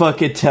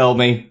 Fucking tell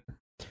me.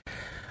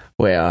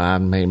 Well, I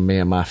mean, me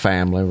and my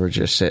family were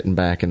just sitting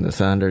back in the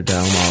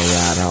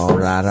Thunderdome, all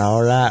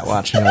right,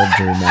 watching old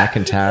Drew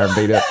McIntyre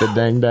beat up the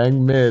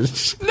dang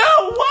Miz.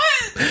 No,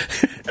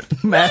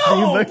 what?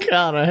 Matthew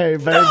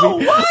McConaughey, baby. No,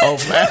 what? Oh,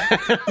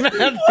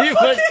 Matthew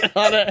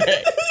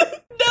McConaughey.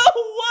 No,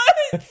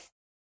 what?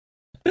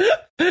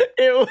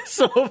 It was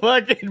so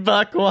fucking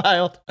buck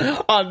wild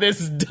on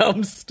this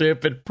dumb,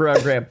 stupid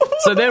program.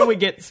 So then we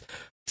get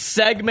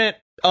segment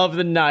of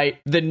the night,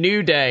 the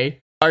New Day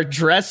are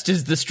dressed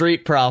as the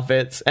Street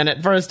Profits, and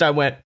at first I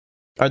went,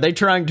 Are they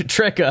trying to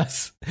trick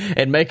us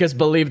and make us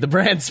believe the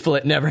brand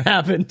split never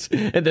happened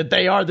and that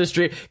they are the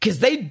street? Because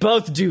they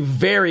both do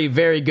very,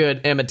 very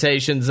good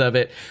imitations of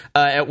it.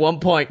 At one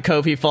point,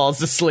 Kofi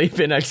falls asleep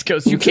and X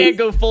goes, "You can't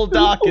go full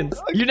Dawkins.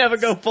 You never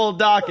go full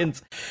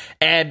Dawkins."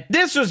 And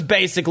this was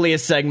basically a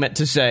segment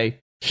to say,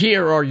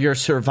 here are your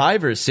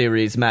Survivor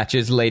Series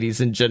matches,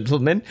 ladies and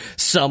gentlemen.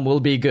 Some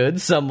will be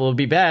good, some will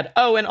be bad.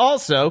 Oh, and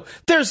also,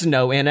 there's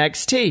no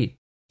NXT.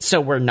 So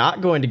we're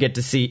not going to get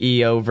to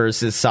see Io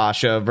versus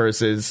Sasha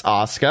versus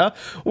Asuka.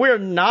 We're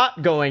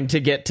not going to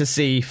get to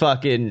see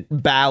fucking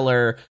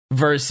Balor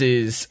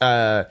versus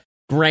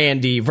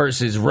Randy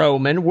versus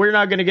Roman. We're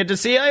not going to get to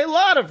see a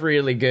lot of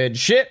really good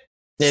shit.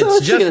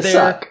 It's just there.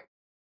 Suck.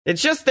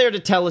 It's just there to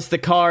tell us the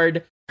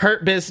card.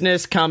 Hurt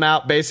Business come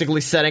out basically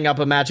setting up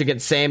a match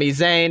against Sami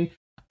Zayn.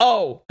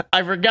 Oh,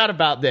 I forgot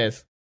about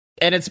this.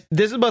 And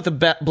this is both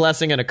a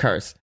blessing and a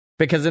curse.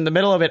 Because in the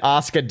middle of it,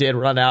 Asuka did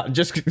run out and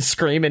just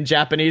scream in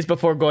Japanese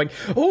before going,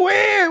 "We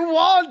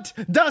want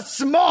the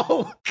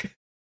smoke!"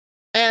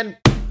 And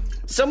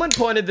someone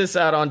pointed this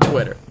out on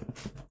Twitter.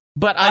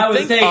 But I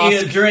was think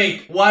taking a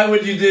drink. Why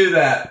would you do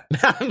that?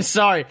 I'm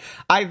sorry.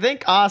 I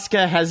think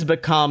Asuka has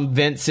become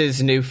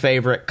Vince's new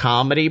favorite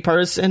comedy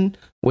person,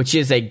 which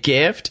is a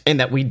gift in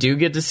that we do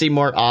get to see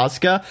more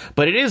Asuka,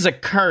 but it is a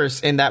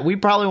curse in that we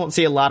probably won't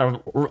see a lot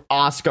of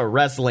Asuka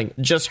wrestling,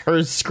 just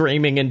her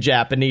screaming in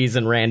Japanese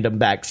and random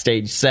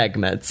backstage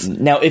segments.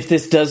 Now, if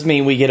this does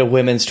mean we get a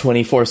women's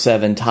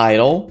 24/7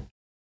 title...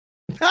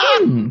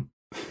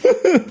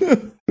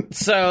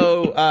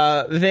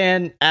 So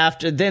then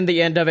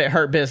the end of it,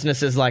 Hurt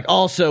Business is like,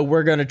 also,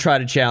 we're going to try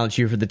to challenge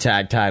you for the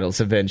tag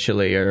titles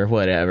eventually or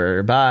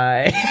whatever.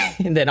 Bye.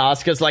 And then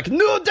Asuka's like,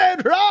 New Day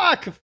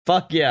Rock!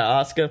 Fuck yeah,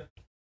 Asuka.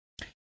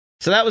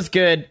 So that was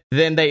good.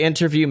 Then they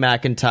interview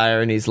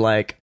McIntyre and he's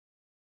like,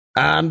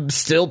 I'm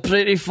still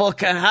pretty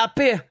fucking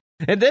happy.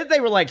 And then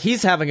they were like,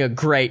 he's having a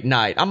great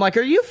night. I'm like,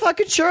 are you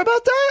fucking sure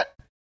about that?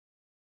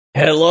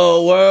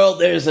 Hello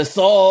world, there's a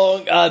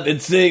song I've been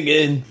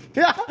singing.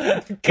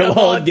 Come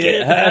on,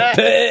 get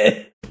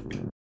happy.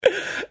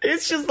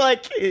 It's just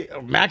like,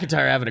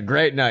 McIntyre having a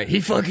great night. He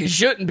fucking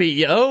shouldn't be,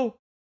 yo.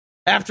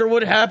 After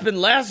what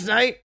happened last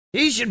night,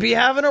 he should be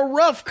having a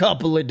rough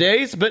couple of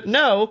days, but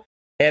no.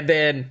 And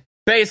then,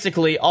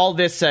 basically, all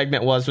this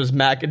segment was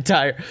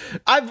McIntyre.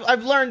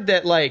 I've learned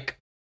that, like,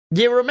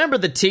 do you remember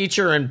the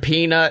teacher in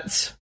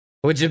Peanuts?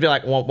 Would just be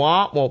like, wah,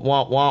 wah, wah,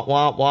 wah, wah,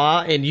 wah,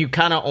 wah, and you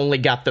kind of only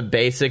got the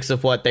basics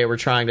of what they were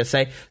trying to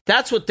say.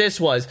 That's what this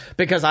was,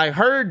 because I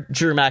heard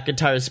Drew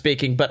McIntyre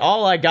speaking, but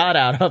all I got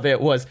out of it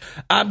was,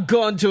 I'm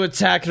going to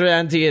attack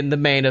Randy in the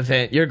main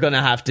event. You're going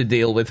to have to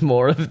deal with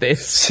more of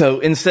this. So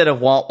instead of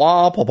wah,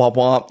 wah, wah, wah,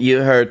 wah,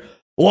 you heard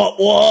wah,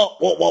 wah,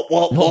 wah, wah,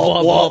 wah,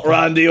 wah, wah,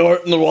 Randy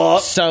Orton, wah.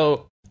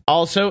 So...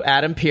 Also,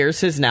 Adam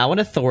Pearce is now an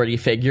authority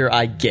figure,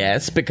 I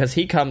guess, because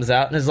he comes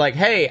out and is like,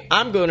 hey,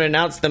 I'm going to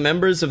announce the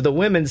members of the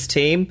women's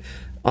team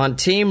on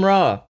Team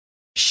Raw.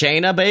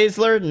 Shayna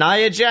Baszler,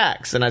 Nia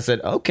Jax. And I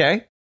said,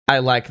 okay, I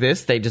like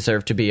this. They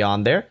deserve to be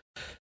on there.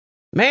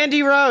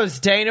 Mandy Rose,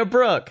 Dana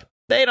Brooke.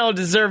 They don't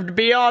deserve to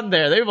be on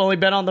there. They've only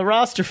been on the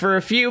roster for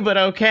a few, but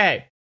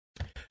okay.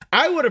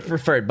 I would have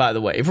preferred, by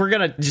the way, if we're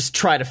going to just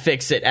try to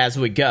fix it as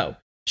we go,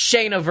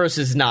 Shayna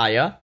versus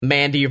Nia,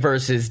 Mandy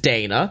versus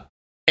Dana.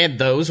 And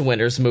those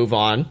winners move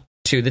on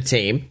to the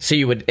team. So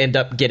you would end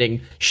up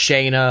getting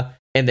Shayna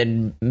and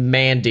then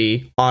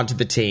Mandy onto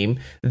the team.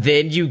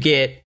 Then you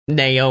get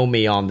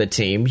Naomi on the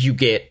team. You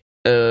get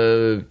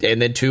and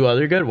then two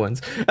other good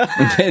ones.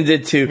 And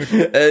then two.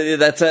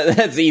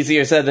 That's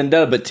easier said than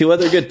done, but two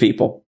other good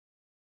people.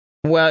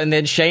 Well, and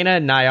then Shayna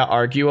and Nia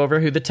argue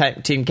over who the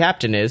team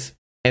captain is.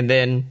 And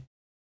then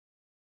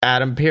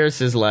Adam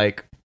Pearce is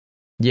like,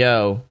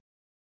 yo,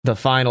 the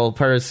final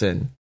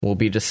person will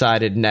be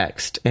decided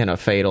next in a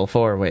fatal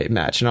four-way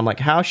match. And I'm like,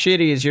 how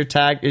shitty is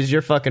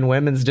your fucking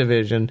women's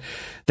division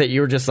that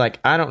you were just like,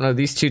 I don't know,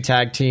 these two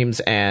tag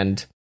teams,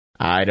 and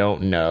I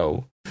don't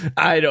know,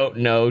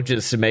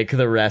 just to make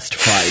the rest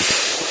fight.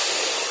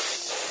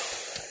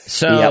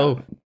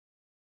 So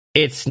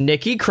It's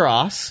Nikki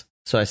Cross.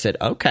 So I said,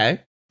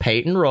 okay,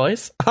 Peyton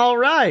Royce, all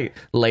right,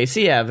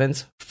 Lacey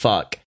Evans,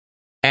 fuck,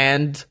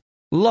 and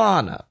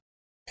Lana.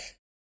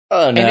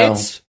 Oh no.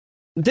 And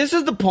this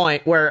is the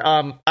point where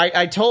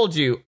I told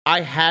you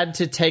I had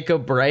to take a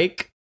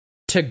break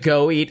to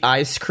go eat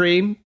ice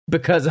cream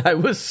because I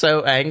was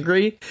so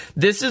angry.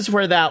 This is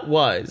where that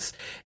was.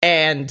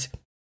 And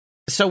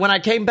so when I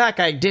came back,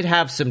 I did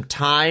have some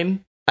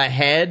time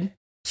ahead.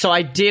 So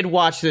I did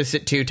watch this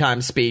at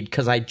 2x speed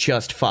because I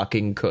just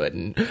fucking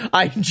couldn't.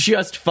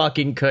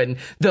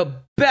 The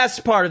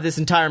best part of this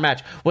entire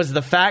match was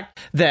the fact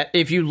that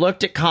if you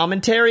looked at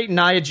commentary,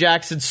 Nia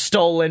Jax had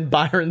stolen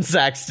Byron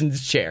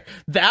Saxton's chair.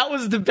 That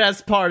was the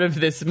best part of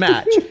this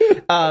match.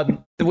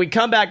 We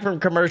come back from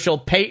commercial.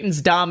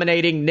 Peyton's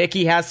dominating.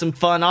 Nikki has some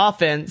fun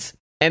offense.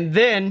 And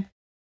then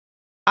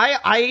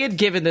I had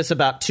given this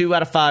about 2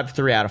 out of 5,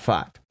 3 out of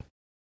 5.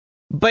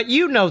 But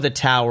you know the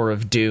Tower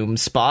of Doom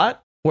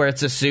spot. where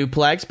it's a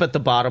suplex, but the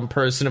bottom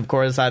person, of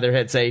course, either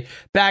hits a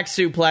back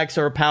suplex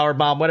or a power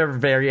bomb, whatever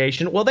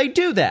variation. Well, they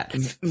do that.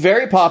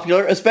 Very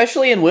popular,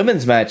 especially in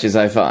women's matches,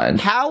 I find.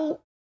 How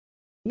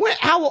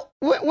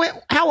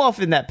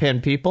often that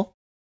pin people?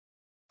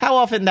 How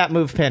often that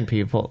move pin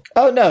people?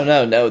 Oh,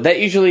 no. That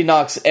usually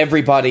knocks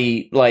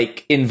everybody,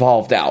 like,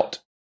 involved out.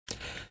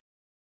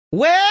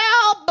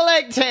 Well,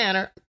 Blake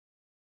Tanner,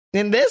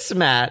 in this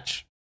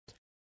match,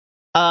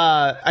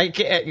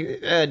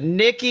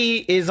 Nikki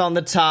is on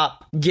the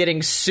top getting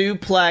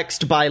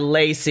suplexed by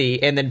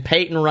Lacey, and then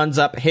Peyton runs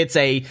up, hits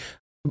a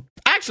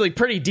actually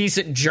pretty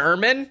decent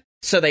German,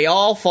 so they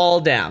all fall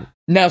down.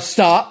 Now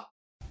stop.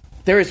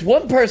 There is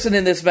one person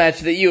in this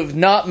match that you have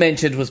not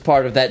mentioned was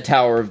part of that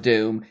Tower of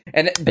Doom,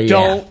 and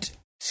don't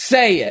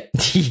say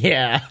it.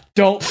 Yeah.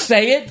 Don't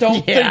say it.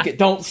 Don't think it.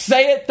 Don't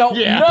say it. Don't.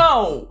 Yeah.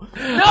 No.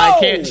 I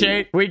can't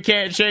change. We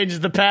can't change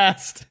the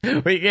past.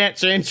 We can't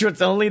change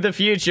what's only the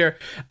future.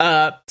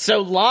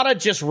 So Lana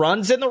just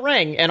runs in the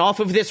ring, and off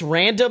of this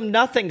random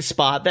nothing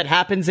spot that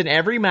happens in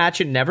every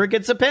match and never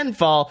gets a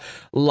pinfall,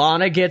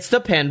 Lana gets the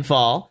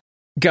pinfall,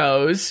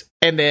 goes,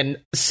 and then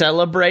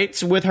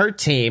celebrates with her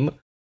team,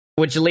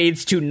 which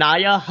leads to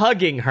Nia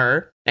hugging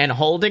her and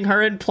holding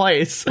her in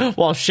place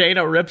while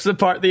Shayna rips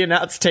apart the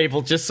announce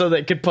table just so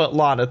they could put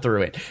Lana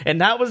through it. And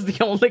that was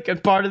the only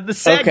good part of the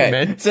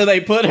segment. Okay, so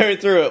they put her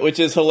through it, which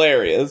is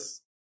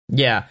hilarious.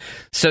 Yeah.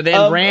 So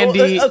then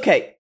Randy...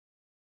 Okay.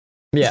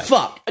 Yeah.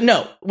 Fuck.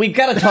 No, we've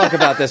got to talk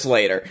about this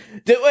later.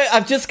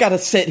 I've just got to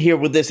sit here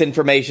with this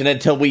information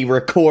until we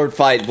record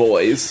Fight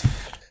Boys.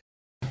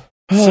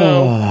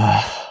 So...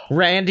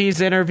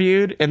 Randy's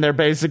interviewed, and they're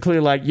basically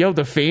like, yo,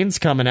 the Fiend's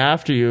coming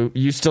after you.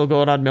 You still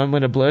going on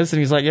Moment of Bliss? And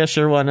he's like, yeah,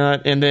 sure, why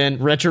not? And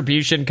then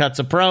Retribution cuts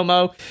a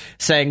promo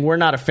saying, we're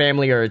not a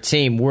family or a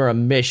team, we're a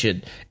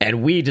mission,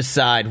 and we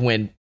decide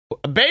when...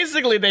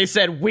 Basically, they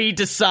said, we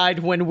decide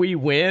when we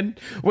win,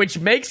 which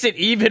makes it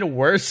even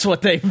worse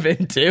what they've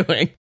been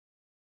doing.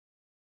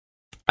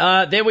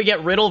 Then we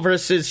get Riddle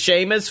versus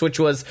Sheamus, which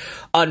was,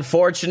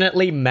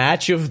 unfortunately,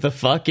 match of the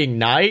fucking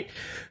night.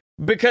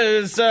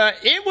 Because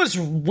it was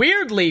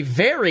weirdly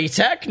very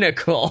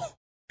technical.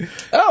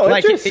 Oh,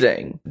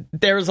 interesting.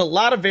 There was a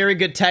lot of very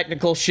good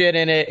technical shit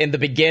in it in the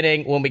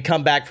beginning. When we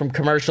come back from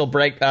commercial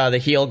break, the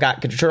heel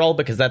got control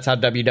because that's how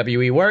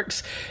WWE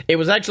works. It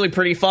was actually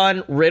pretty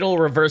fun. Riddle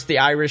reversed the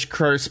Irish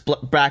Curse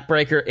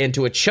backbreaker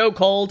into a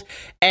chokehold,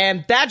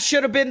 and that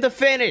should have been the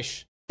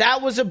finish.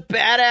 That was a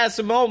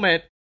badass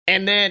moment.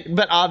 And then,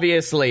 but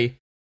obviously...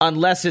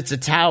 Unless it's a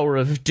Tower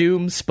of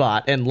Doom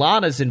spot and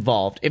Lana's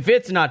involved. If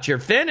it's not your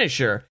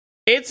finisher,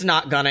 it's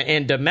not going to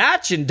end a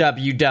match in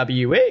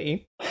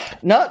WWE.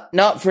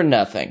 Not for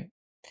nothing.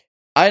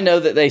 I know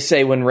that they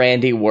say when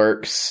Randy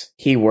works,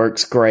 he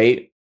works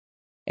great.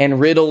 And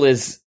Riddle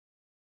is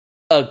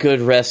a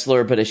good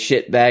wrestler, but a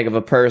shitbag of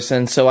a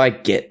person, so I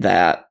get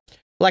that.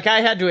 Like,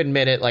 I had to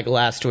admit it, like,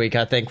 last week,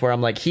 I think, where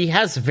I'm like, he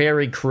has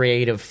very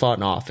creative,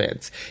 fun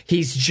offense.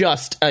 He's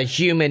just a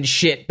human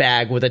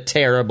shitbag with a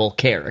terrible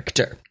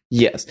character.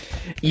 Yes.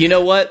 You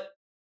know what?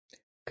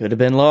 Could have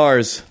been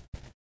Lars.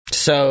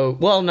 So,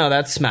 well, no,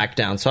 that's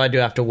SmackDown, so I do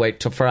have to wait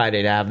till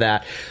Friday to have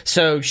that.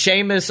 So,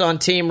 Sheamus on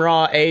Team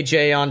Raw,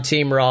 AJ on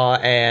Team Raw,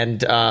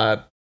 and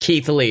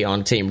Keith Lee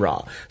on Team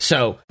Raw.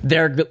 So,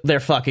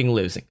 they're fucking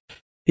losing.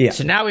 Yeah.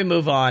 So now we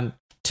move on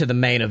to the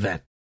main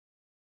event.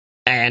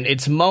 And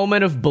it's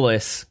Moment of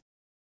Bliss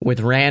with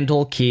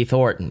Randall Keith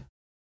Orton.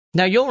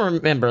 Now, you'll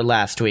remember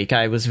last week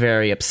I was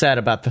very upset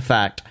about the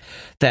fact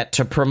that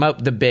to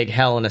promote the big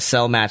Hell in a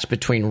Cell match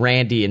between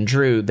Randy and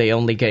Drew, they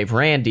only gave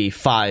Randy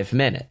 5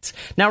 minutes.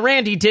 Now,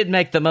 Randy did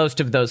make the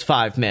most of those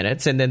 5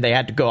 minutes, and then they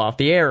had to go off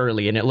the air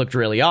early, and it looked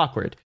really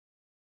awkward.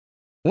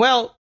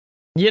 Well,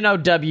 you know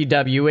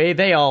WWE,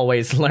 they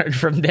always learn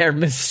from their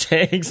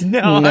mistakes.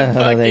 No, I'm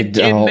fucking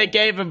kidding. They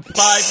gave him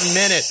 5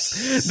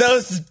 minutes.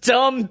 Those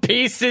dumb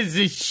pieces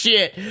of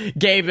shit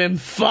gave him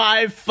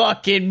 5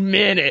 fucking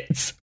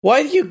minutes.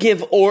 Why do you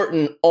give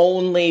Orton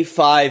only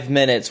 5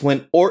 minutes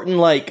when Orton,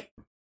 like...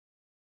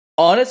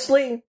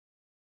 Honestly,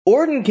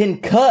 Orton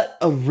can cut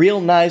a real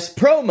nice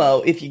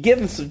promo if you give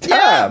him some time.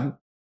 Yeah.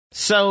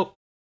 So,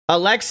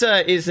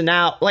 Alexa is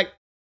now... Like,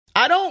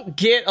 I don't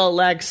get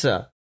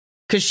Alexa.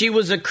 Because she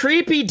was a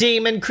creepy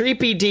demon,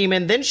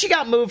 then she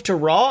got moved to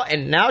Raw,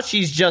 and now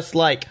she's just,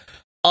 like,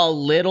 a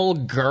little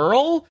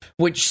girl,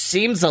 which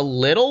seems a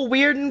little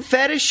weird and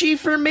fetishy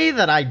for me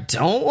that I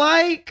don't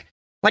like.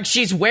 Like,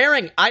 she's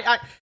wearing...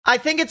 I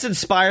think it's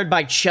inspired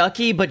by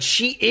Chucky, but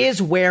she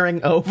is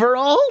wearing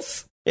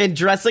overalls and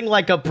dressing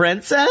like a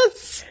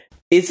princess.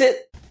 Is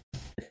it?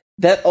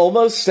 That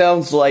almost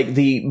sounds like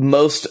the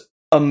most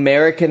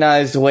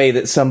Americanized way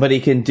that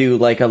somebody can do,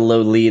 like, a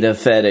Lolita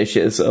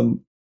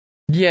fetishism.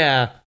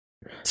 Yeah.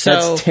 So,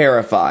 that's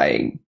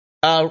terrifying.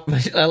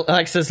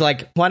 Alexa's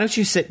like, why don't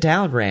you sit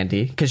down,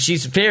 Randy? Because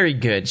she's very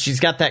good. She's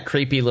got that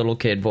creepy little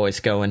kid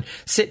voice going,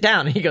 sit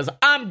down. And he goes,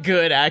 I'm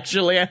good,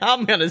 actually.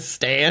 I'm going to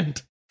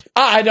stand.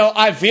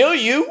 I feel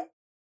you.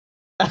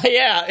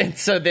 Yeah. And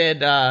so then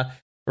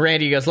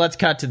Randy goes, let's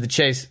cut to the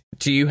chase.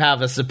 Do you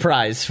have a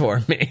surprise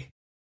for me?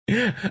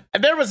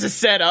 There was a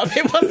setup.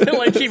 It wasn't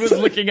like he was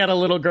looking at a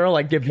little girl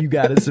like, "If you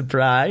got a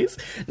surprise."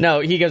 No,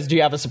 he goes, "Do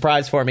you have a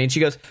surprise for me?" And she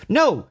goes,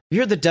 "No,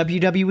 you're the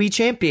WWE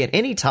champion.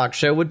 Any talk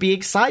show would be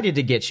excited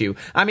to get you.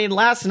 I mean,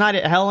 last night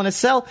at Hell in a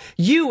Cell,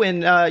 you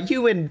and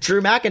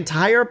Drew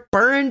McIntyre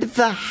burned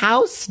the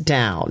house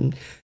down."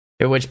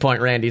 At which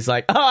point Randy's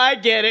like, "Oh, I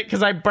get it,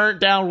 because I burnt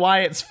down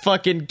Wyatt's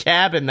fucking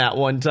cabin that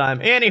one time.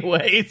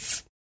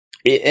 Anyways."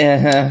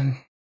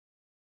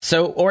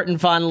 So Orton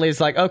finally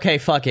is like, "Okay,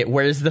 fuck it.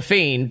 Where's the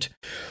Fiend?"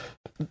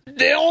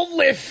 "The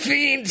only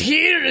Fiend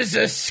here is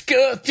a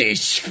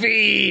Scottish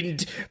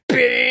Fiend."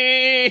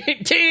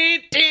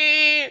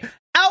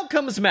 Out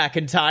comes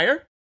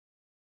McIntyre.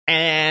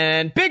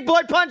 And big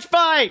boy punch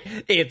fight.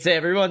 It's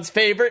everyone's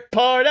favorite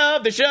part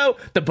of the show.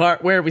 The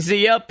part where we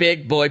see a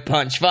big boy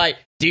punch fight.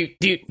 Do,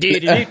 do, do, do,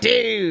 do,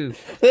 do.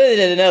 They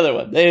did another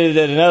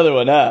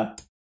one, huh?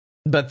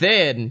 But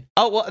then,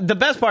 the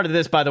best part of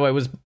this, by the way,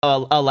 was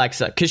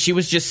Alexa, because she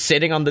was just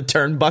sitting on the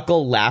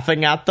turnbuckle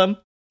laughing at them.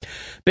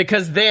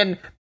 Because then,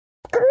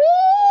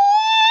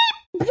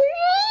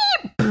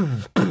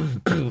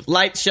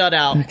 lights shut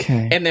out.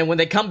 Okay. And then when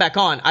they come back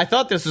on, I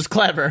thought this was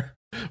clever.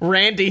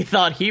 Randy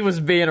thought he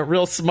was being a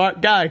real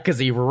smart guy because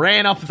he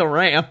ran up the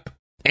ramp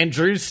and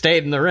Drew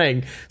stayed in the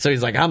ring. So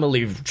he's like, "I'm going to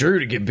leave Drew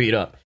to get beat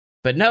up."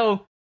 But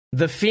no.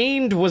 The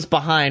Fiend was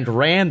behind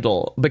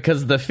Randall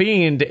because the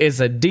Fiend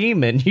is a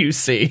demon, you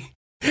see.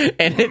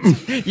 And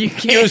it's, you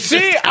can't. You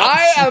see,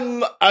 I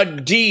am a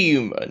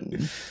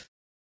demon.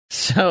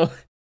 So,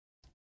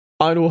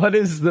 on what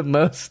is the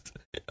most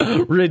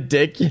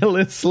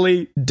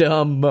ridiculously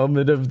dumb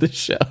moment of the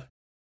show,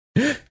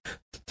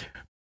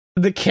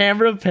 the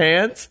camera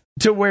pans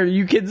to where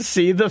you can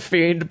see the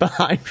Fiend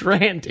behind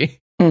Randy.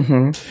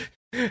 Mm-hmm.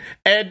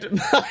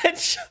 And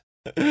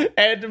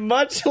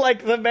much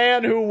like the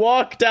man who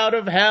walked out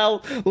of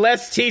hell,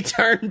 lest he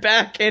turn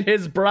back and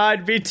his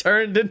bride be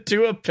turned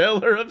into a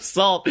pillar of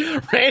salt,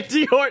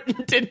 Randy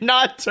Orton did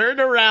not turn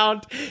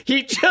around.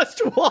 He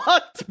just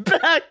walked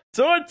back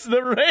towards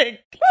the ring.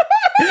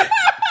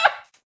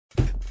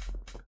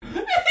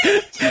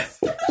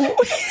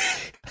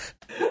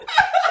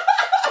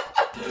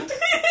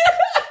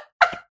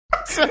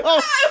 So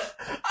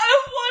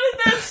I've wanted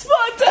that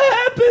spot to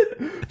happen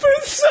for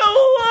so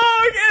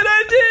long, and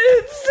I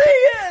didn't see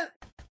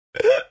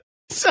it.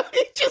 So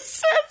he just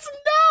says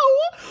no,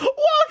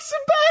 walks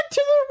back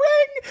to the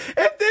ring,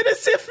 and then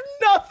as if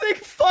nothing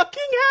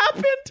fucking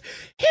happened,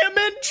 him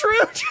and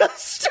Drew just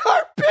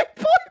start big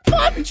boy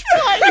punch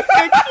fighting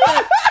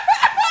again.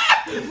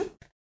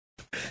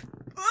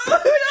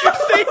 You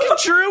think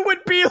Drew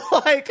would be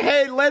like,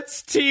 "Hey,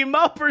 let's team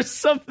up" or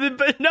something,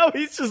 but no,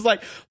 he's just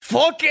like,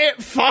 "Fuck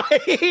it,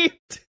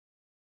 fight."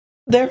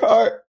 There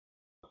are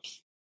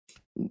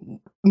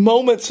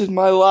moments in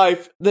my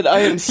life that I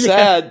am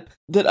sad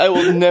that I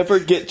will never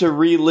get to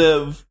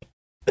relive.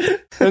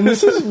 And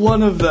this is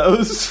one of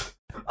those.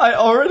 I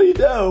already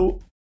know.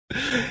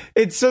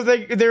 And so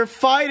they're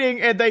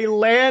fighting and they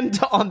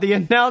land on the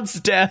announce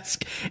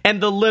desk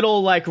and the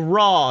little like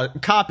Raw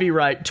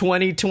copyright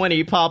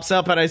 2020 pops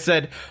up, and I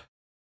said,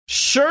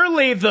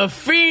 surely the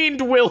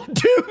Fiend will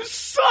do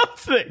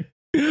something,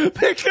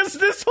 because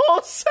this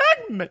whole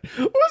segment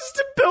was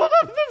to build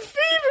up the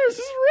Fiend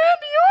versus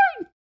Randy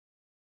Orton.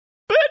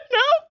 But no,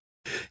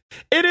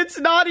 and it's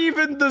not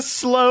even the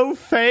slow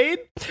fade.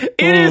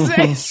 It is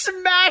a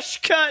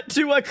smash cut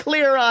to a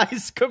Clear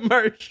Eyes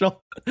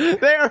commercial.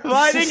 They're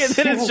fighting, and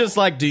then it's just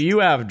like, "Do you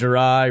have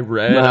dry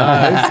red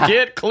eyes?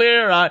 Get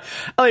Clear Eye."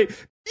 Like,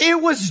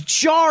 it was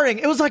jarring.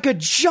 It was like a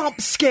jump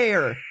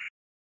scare.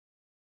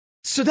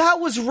 So that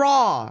was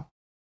Raw.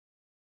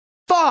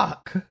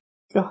 Fuck.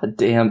 God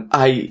damn,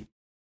 I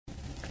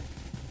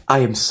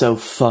am so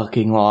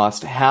fucking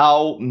lost.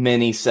 How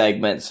many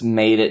segments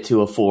made it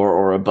to a 4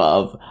 or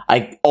above?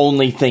 I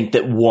only think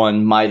that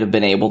one might have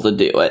been able to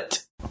do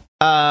it.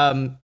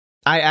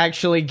 I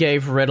actually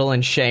gave Riddle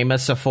and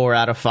Sheamus a 4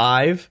 out of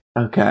 5.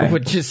 Okay.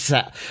 Which is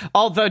sad.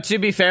 Although, to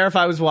be fair, if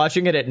I was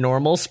watching it at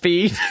normal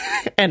speed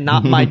and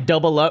not my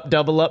double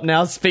up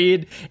now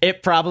speed,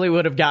 it probably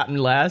would have gotten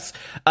less.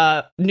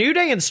 New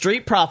Day and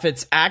Street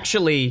Profits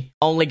actually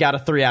only got a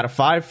 3 out of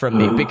 5 from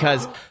me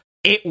because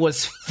it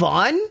was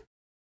fun,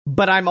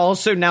 but I'm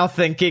also now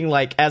thinking,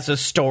 like, as a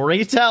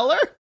storyteller,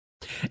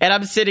 and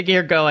I'm sitting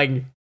here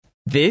going,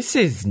 this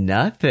is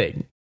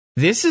nothing.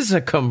 This is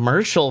a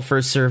commercial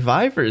for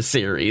Survivor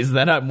Series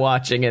that I'm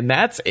watching, and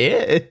that's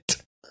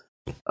it.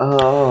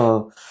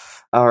 Oh,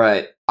 all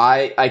right.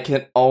 I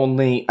can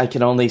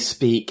only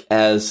speak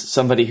as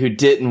somebody who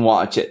didn't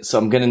watch it, so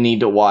I'm gonna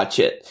need to watch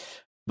it.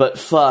 But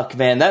fuck,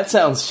 man, that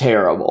sounds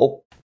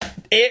terrible.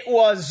 It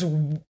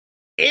wasn't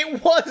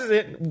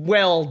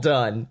well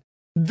done.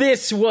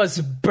 This was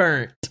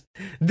burnt.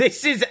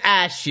 This is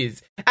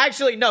ashes.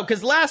 Actually, no,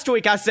 because last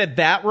week I said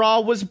that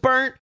Raw was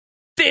burnt.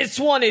 This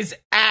one is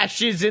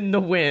ashes in the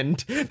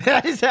wind.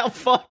 That is how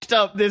fucked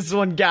up this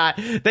one got.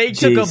 They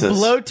took a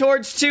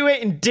blowtorch to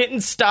it and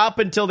didn't stop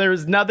until there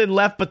was nothing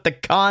left but the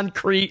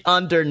concrete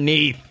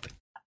underneath.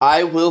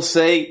 I will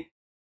say,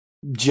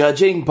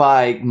 judging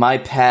by my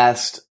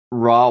past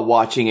Raw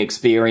watching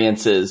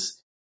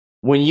experiences,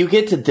 when you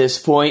get to this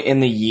point in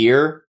the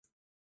year,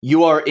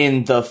 you are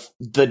in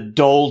the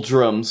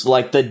doldrums,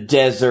 like the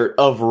desert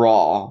of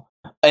Raw,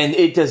 and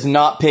it does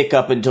not pick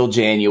up until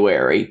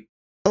January.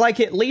 Like,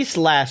 at least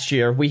last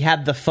year, we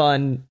had the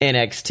fun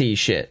NXT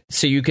shit,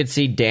 so you could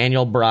see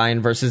Daniel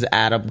Bryan versus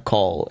Adam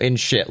Cole and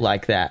shit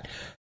like that.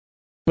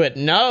 But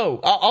no.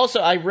 Also,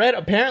 I read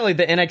apparently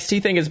the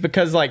NXT thing is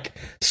because, like,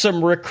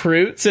 some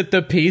recruits at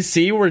the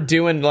PC were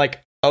doing,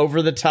 like,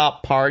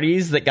 over-the-top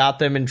parties that got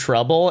them in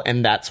trouble,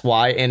 and that's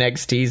why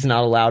NXT's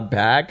not allowed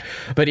back.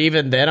 But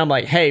even then, I'm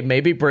like, hey,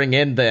 maybe bring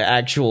in the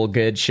actual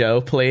good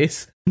show,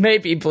 please.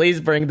 Maybe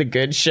please bring the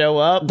good show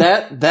up.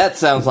 That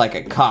sounds like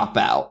a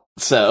cop-out,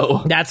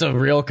 so... That's a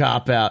real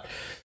cop-out.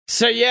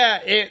 So yeah,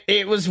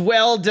 it was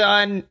well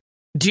done.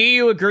 Do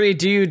you agree?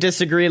 Do you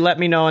disagree? Let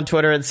me know on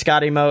Twitter at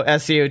ScottyMo,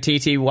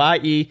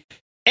 SCOTTYEMO.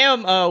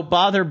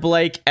 Bother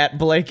Blake at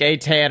Blake A.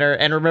 Tanner.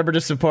 And remember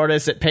to support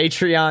us at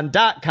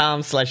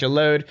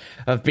patreon.com/a-load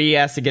of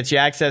BS. It gets you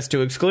access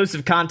to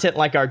exclusive content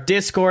like our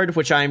Discord,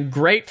 which I'm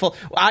grateful.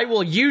 I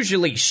will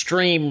usually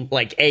stream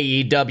like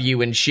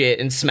AEW and shit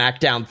and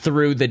SmackDown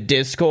through the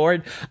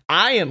Discord.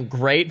 I am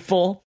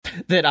grateful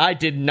that I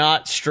did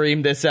not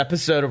stream this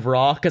episode of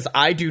Raw because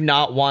I do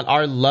not want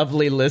our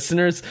lovely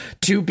listeners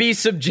to be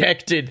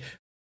subjected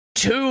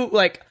to,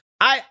 like,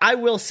 I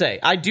will say,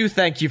 I do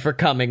thank you for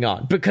coming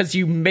on because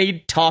you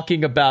made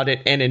talking about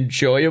it an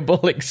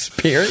enjoyable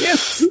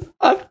experience.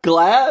 I'm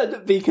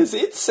glad because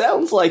it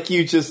sounds like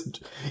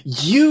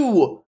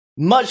you,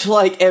 much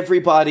like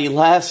everybody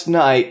last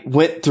night,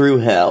 went through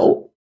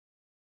hell.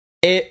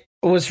 It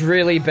was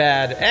really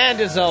bad.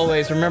 And as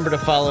always, remember to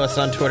follow us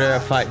on Twitter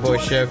at Fight Boy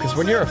Show, because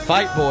when you're a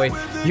fight boy,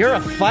 you're a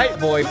fight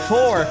boy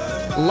for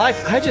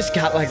life. I just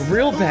got like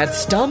real bad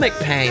stomach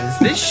pains.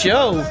 This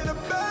show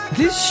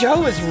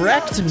has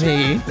wrecked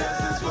me.